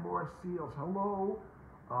 Christiane Morris Seals, hello.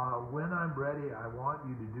 When I'm ready, I want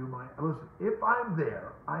you to do my... Listen, if I'm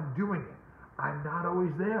there, I'm doing it. I'm not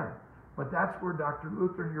always there. But that's where Dr.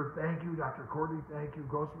 Luther, your thank you, Dr. Courtney, thank you,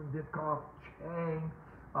 Grossman, Ditkoff, Chang,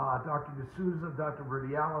 Dr. D'Souza, Dr.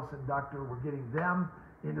 Verdialis, and we're getting them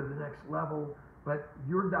into the next level. But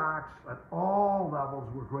your docs at all levels,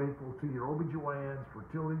 we're grateful to your OBGYNs,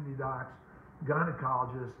 fertility docs,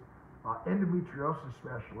 gynecologists, endometriosis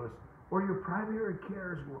specialists, or your primary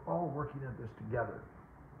cares. We're all working at this together.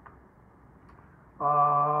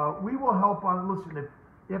 We will help on, listen,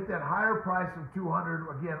 if that higher price of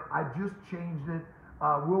 $200, again, I just changed it.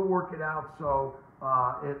 We'll work it out so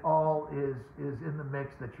it all is in the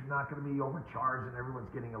mix, that you're not going to be overcharged and everyone's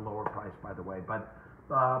getting a lower price, by the way. But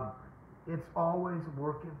it's always a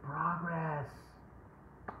work in progress.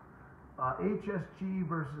 HSG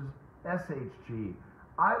versus SHG.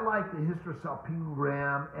 I like the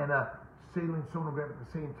hysterosalpingogram and a saline sonogram at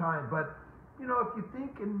the same time, but you know, if you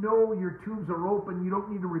think and know your tubes are open, you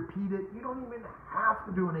don't need to repeat it. You don't even have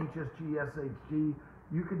to do an HSG, SHG.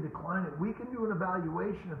 You can decline it. We can do an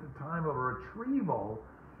evaluation at the time of a retrieval,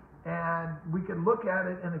 and we can look at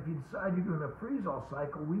it, and if you decide you're doing a freeze-all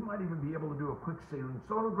cycle, we might even be able to do a quick saline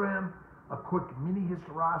sonogram, a quick mini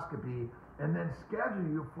hysteroscopy, and then schedule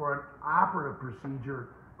you for an operative procedure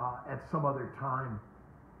at some other time.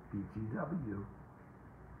 BTW.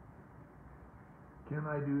 Can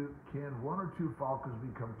 1 or 2 follicles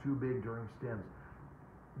become too big during stems?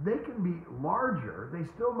 They can be larger. They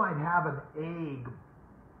still might have an egg.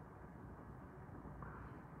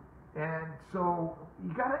 And so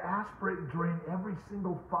you got to aspirate and drain every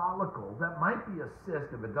single follicle. That might be a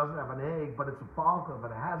cyst if it doesn't have an egg, but it's a follicle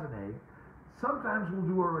if it has an egg. Sometimes we'll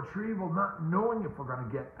do a retrieval not knowing if we're going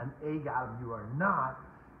to get an egg out of you or not.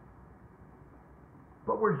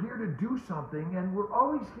 But we're here to do something, and we're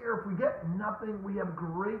always here. If we get nothing, we have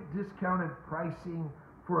great discounted pricing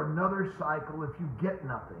for another cycle if you get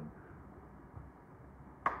nothing.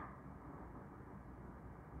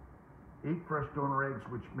 8 fresh donor eggs,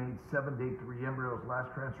 which made 7 day 3 embryos.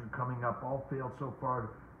 Last transfer coming up. All failed so far.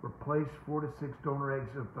 Replace 4 to 6 donor eggs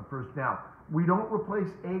if the first. Now, we don't replace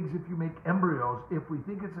eggs if you make embryos if we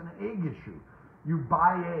think it's an egg issue. You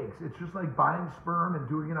buy eggs. It's just like buying sperm and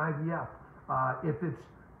doing an IVF. If it's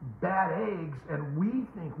bad eggs and we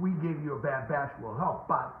think we gave you a bad batch, will help.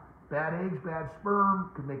 But bad eggs, bad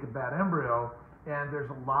sperm could make a bad embryo, and there's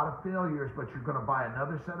a lot of failures, but you're going to buy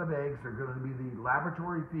another set of eggs. They're going to be the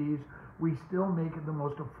laboratory fees. We still make it the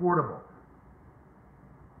most affordable.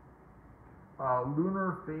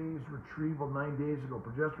 Lunar phase retrieval 9 days ago.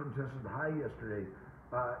 Progesterone tested high yesterday.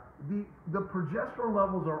 The progesterone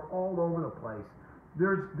levels are all over the place.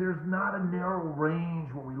 There's not a narrow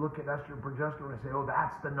range when we look at estrogen and progesterone and say, oh,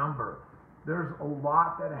 that's the number. There's a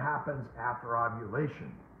lot that happens after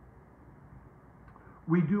ovulation.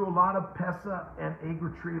 We do a lot of PESA and egg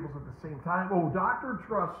retrievals at the same time. Oh, Dr.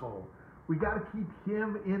 Trussell, we got to keep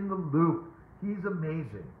him in the loop. He's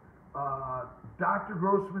amazing. Dr.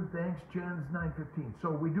 Grossman, thanks, Jen's 915. So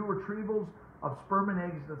we do retrievals of sperm and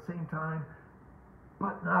eggs at the same time,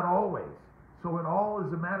 but not always. So it all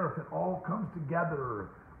is a matter if it all comes together.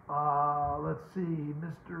 Let's see,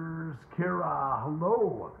 Mr. Skara,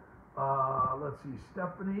 hello. Let's see,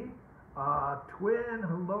 Stephanie, Twin,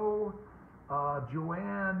 hello.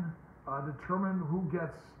 Joanne, determine who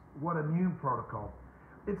gets what immune protocol.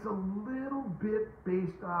 It's a little bit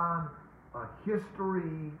based on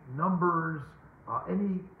history, numbers,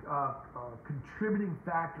 any contributing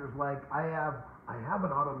factors like I have an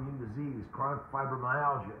autoimmune disease, chronic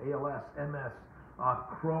fibromyalgia, ALS, MS,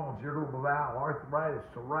 Crohn's, irritable bowel, arthritis,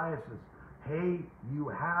 psoriasis. Hey, you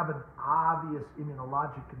have an obvious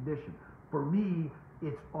immunologic condition. For me,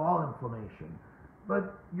 it's all inflammation.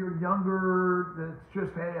 But you're younger, it's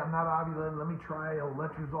just, hey, I'm not ovulating, let me try a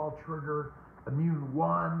letrozole trigger, immune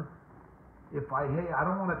 1. If I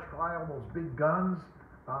don't want to try all those big guns,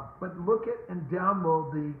 but look at and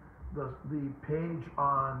download the page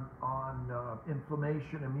on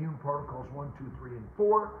inflammation, immune protocols 1, 2, 3, and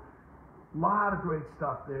 4. A lot of great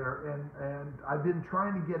stuff there, and I've been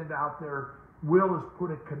trying to get it out there. Will has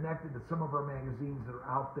put it connected to some of our magazines that are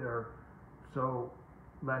out there. So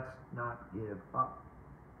let's not give up.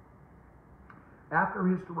 After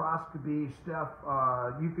hysteroscopy, Steph,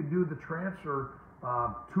 you can do the transfer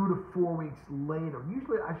 2 to 4 weeks later.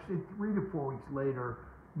 Usually, I should say 3 to 4 weeks later.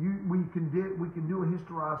 We can do a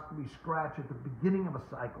hysteroscopy scratch at the beginning of a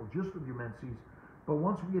cycle, just with your menses. But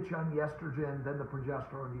once we get you on the estrogen, then the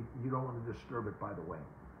progesterone, you don't want to disturb it, by the way.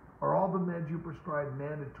 Are all the meds you prescribe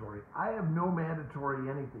mandatory? I have no mandatory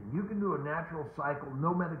anything. You can do a natural cycle,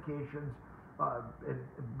 no medications,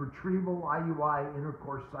 retrieval, IUI,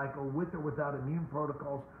 intercourse cycle, with or without immune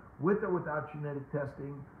protocols, with or without genetic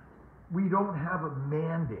testing. We don't have a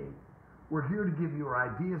mandate. We're here to give you our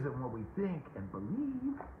ideas and what we think and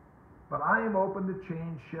believe, but I am open to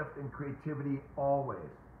change, shift, and creativity always.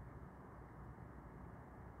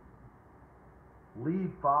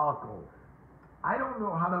 Lead follicle. I don't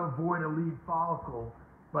know how to avoid a lead follicle,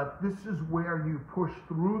 but this is where you push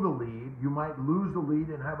through the lead. You might lose the lead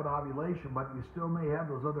and have an ovulation, but you still may have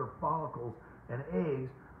those other follicles and eggs.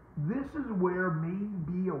 This is where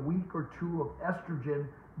maybe a week or two of estrogen,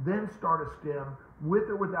 then start a stem with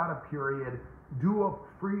or without a period, do a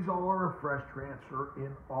freeze-all or a fresh transfer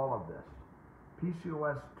in all of this.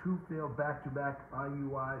 PCOS, 2 failed back-to-back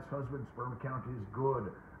IUIs, husband sperm count is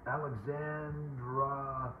good.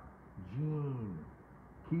 Alexandra Jean,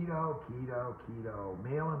 keto,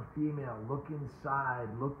 male and female, look inside,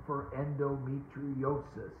 look for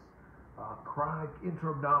endometriosis, chronic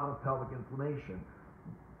intra-abdominal pelvic inflammation.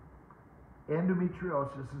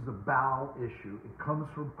 Endometriosis is a bowel issue. It comes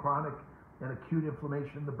from chronic and acute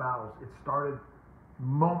inflammation in the bowels. It started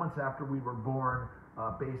moments after we were born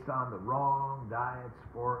based on the wrong diets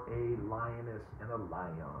for a lioness and a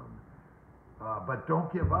lion. But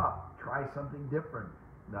don't give up. Try something different.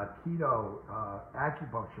 Keto,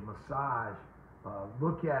 acupuncture, massage.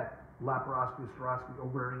 Look at laparoscopy, hysteroscopy,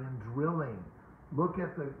 ovarian drilling. Look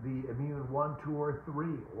at the immune 1, 2, or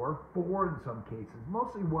 3, or 4 in some cases.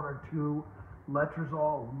 Mostly 1 or 2.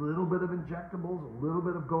 Letrozole, a little bit of injectables, a little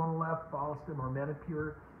bit of going left, Follistim or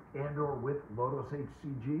Menopur, and or with low-dose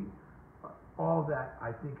HCG. All that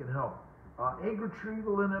I think can help. Egg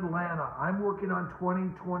retrieval in Atlanta. I'm working on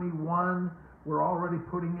 2021. We're already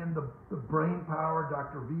putting in the brain power.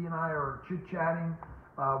 Dr. V and I are chit-chatting.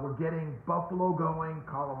 We're getting Buffalo going,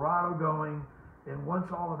 Colorado going, and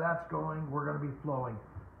once all of that's going, we're going to be flowing.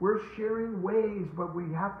 We're sharing ways, but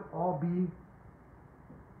we have to all be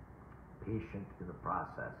patient in the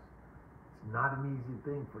process. It's not an easy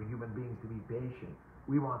thing for human beings to be patient.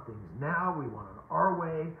 We want things now. We want it our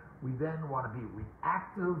way. We then want to be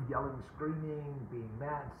reactive, yelling, screaming, being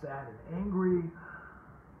mad, sad, and angry.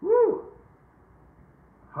 Woo!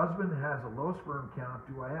 Husband has a low sperm count.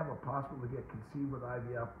 Do I have a possibility to get conceived with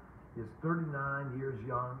IVF? Is 39 years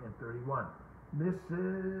young and 31.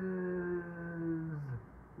 Mrs.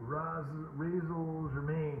 Razel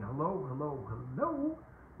Germain. Hello.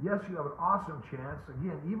 Yes, you have an awesome chance.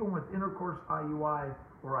 Again, even with intercourse, IUI,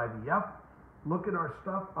 or IVF, look at our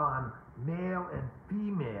stuff on male and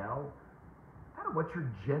female. I don't know what your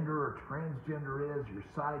gender or transgender is, your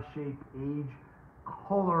size, shape, age,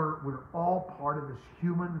 color. We're all part of this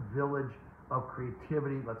human village of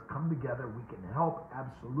creativity. Let's come together. We can help,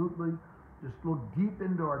 absolutely. Just look deep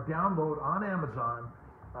into our download on Amazon.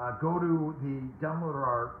 Go to download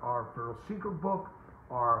our Fertile Secret book,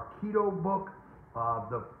 our Keto book,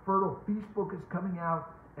 the Fertile Feast book is coming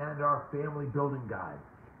out, and our Family Building Guide.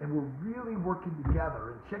 And we're really working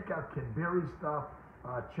together. And check out Ken Berry's stuff.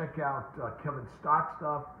 Check out Kevin Stock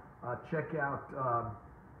stuff. Check out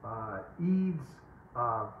Eads,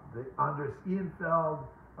 the Andres Ienfeld,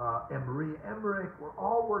 and Maria Emmerich. We're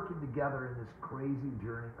all working together in this crazy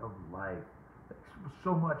journey of life. Thanks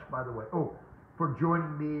so much, by the way. For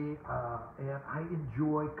joining me. And I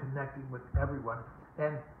enjoy connecting with everyone.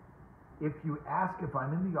 And if you ask if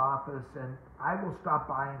I'm in the office, and I will stop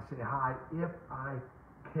by and say hi if I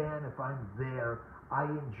can, if I'm there. I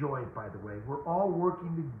enjoy it, by the way. We're all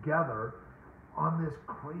working together on this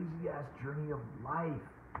crazy-ass journey of life.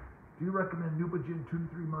 Do you recommend Neupogen 2 to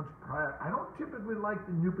 3 months prior? I don't typically like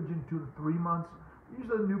the Neupogen 2 to 3 months.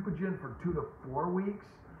 Usually Neupogen for 2 to 4 weeks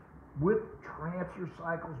with transfer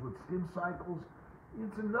cycles, with stim cycles.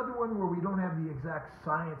 It's another one where we don't have the exact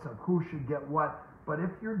science of who should get what. But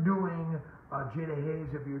if you're doing, Jada Hayes,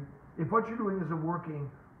 if what you're doing isn't working,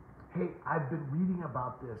 hey, I've been reading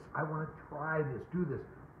about this. I want to try this, do this.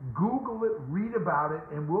 Google it, read about it,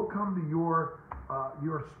 and we'll come to your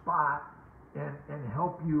spot and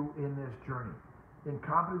help you in this journey.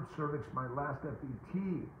 Incompetent cervix, my last FET,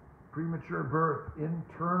 premature birth,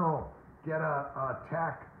 internal, get a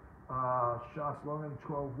TAC shots longer than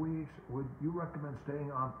 12 weeks. Would you recommend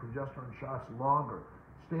staying on progesterone shots longer?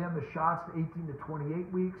 stay on the shots to 18 to 28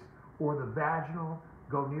 weeks, or the vaginal,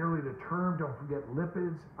 go nearly to term. Don't forget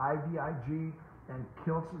lipids, IVIG, and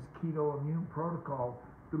Kiltz's keto immune protocol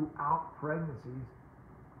throughout pregnancies,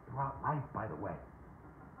 throughout life, by the way.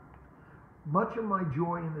 Much of my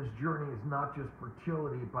joy in this journey is not just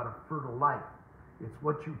fertility, but a fertile life. It's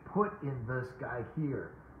what you put in this guy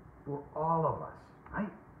here for all of us, right?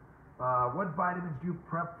 What vitamins do you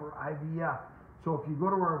prep for IVF? So if you go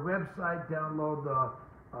to our website, download the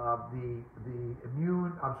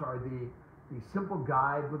simple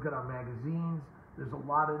guide, look at our magazines. There's a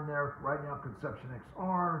lot in there right now. Conception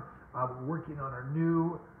XR. We're working on our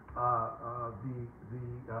new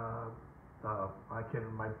I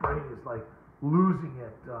can't. My brain is like losing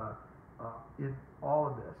it in all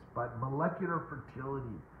of this. But molecular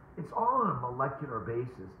fertility. It's all on a molecular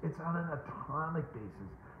basis. It's on an atomic basis.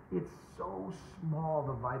 It's so small,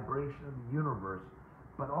 the vibration of the universe,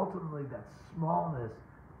 but ultimately that smallness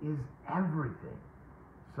is everything.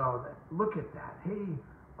 So look at that. Hey,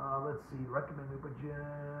 let's see, recommend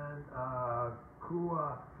Upajan,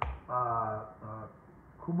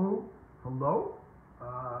 Kumu, hello,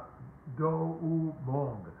 Do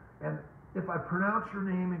Bong. And if I pronounce your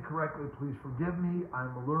name incorrectly, please forgive me.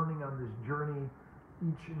 I'm learning on this journey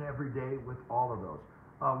each and every day with all of those.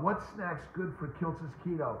 What snack's good for Kiltz's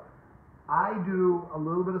keto? I do a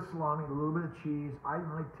little bit of salami, a little bit of cheese. I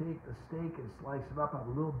might take the steak and slice it up into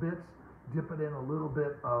little bits, dip it in a little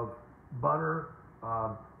bit of butter.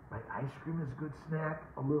 My ice cream is a good snack.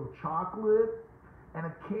 A little chocolate, and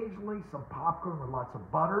occasionally some popcorn with lots of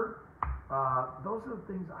butter. Those are the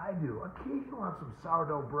things I do. Occasionally I'll have some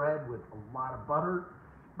sourdough bread with a lot of butter.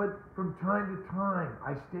 But from time to time,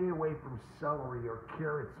 I stay away from celery or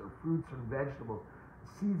carrots or fruits and vegetables.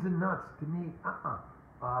 Seeds and nuts, to me,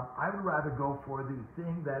 I would rather go for the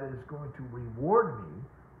thing that is going to reward me,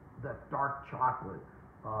 that dark chocolate.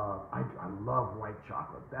 I love white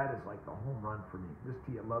chocolate. That is like the home run for me. Miss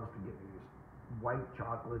Tia loves to get me this white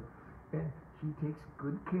chocolate, and she takes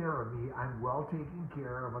good care of me. I'm well taken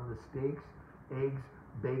care of on the steaks, eggs,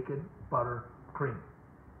 bacon, butter, cream,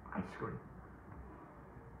 ice cream.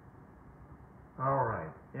 All right,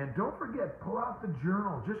 and don't forget, pull out the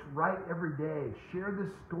journal. Just write every day. Share the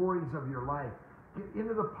stories of your life. Get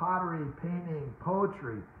into the pottery, painting,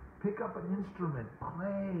 poetry. Pick up an instrument,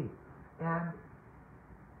 play, and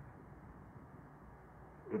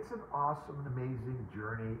it's an awesome and amazing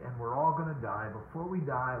journey, and we're all going to die. Before we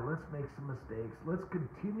die, let's make some mistakes. Let's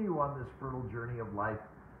continue on this fertile journey of life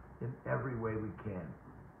in every way we can.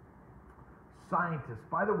 Scientists,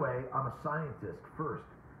 by the way, I'm a scientist first.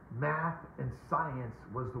 Math and science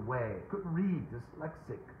was the way. Couldn't read,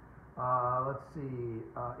 dyslexic. Let's see.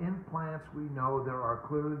 In plants, we know there are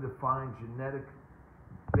clearly defined genetic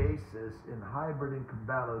basis in hybrid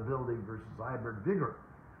incompatibility versus hybrid vigor.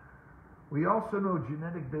 We also know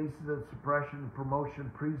genetic basis of suppression,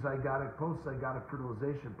 promotion, pre-zygotic, post-zygotic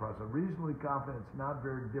fertilization process. I'm reasonably confident it's not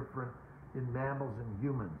very different in mammals and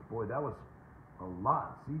humans. Boy, that was a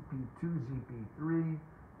lot. ZP2, ZP3.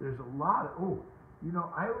 There's a lot of,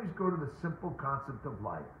 I always go to the simple concept of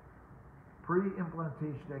life.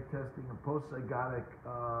 Pre-implantation egg testing and post-zygotic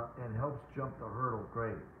and helps jump the hurdle.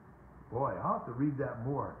 Great. Boy, I'll have to read that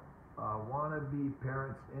more. Wannabe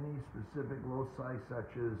parents, any specific loci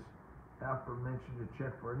such as aforementioned to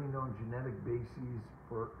check for any known genetic bases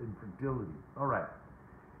for infertility. All right.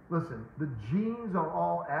 Listen, the genes are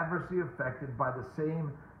all adversely affected by the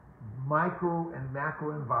same micro and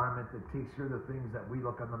macro environment that takes care of the things that we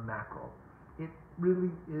look on the macro. It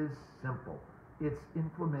really is simple. It's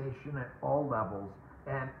inflammation at all levels,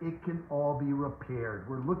 and it can all be repaired.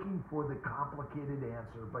 We're looking for the complicated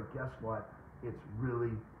answer, but guess what? It's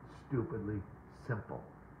really stupidly simple.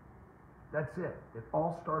 That's it. It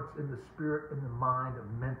all starts in the spirit and the mind of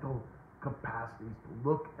mental capacities to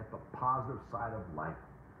look at the positive side of life.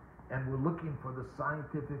 And we're looking for the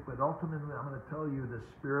scientific, but ultimately I'm going to tell you the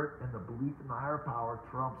spirit and the belief in the higher power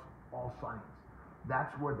trumps all science.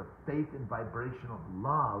 That's where the faith and vibration of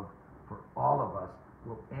love for all of us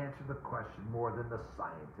will answer the question more than the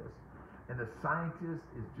scientist. And the scientist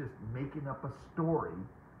is just making up a story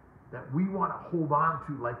that we want to hold on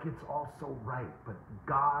to like it's all so right. But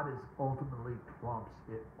God is ultimately trumps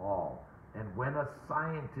it all. And when a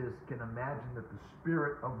scientist can imagine that the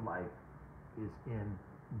spirit of life is in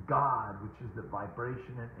God, which is the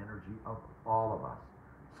vibration and energy of all of us.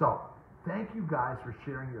 So, thank you guys for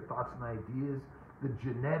sharing your thoughts and ideas. The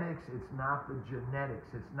genetics, it's not the genetics.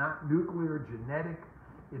 It's not nuclear genetic.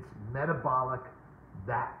 It's metabolic.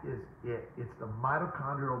 That is it. It's the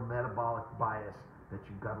mitochondrial metabolic bias that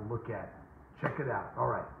you've got to look at. Check it out. All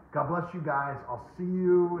right. God bless you guys. I'll see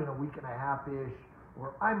you in a week and a half-ish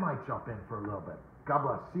or I might jump in for a little bit. God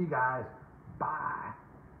bless. See you guys. Bye.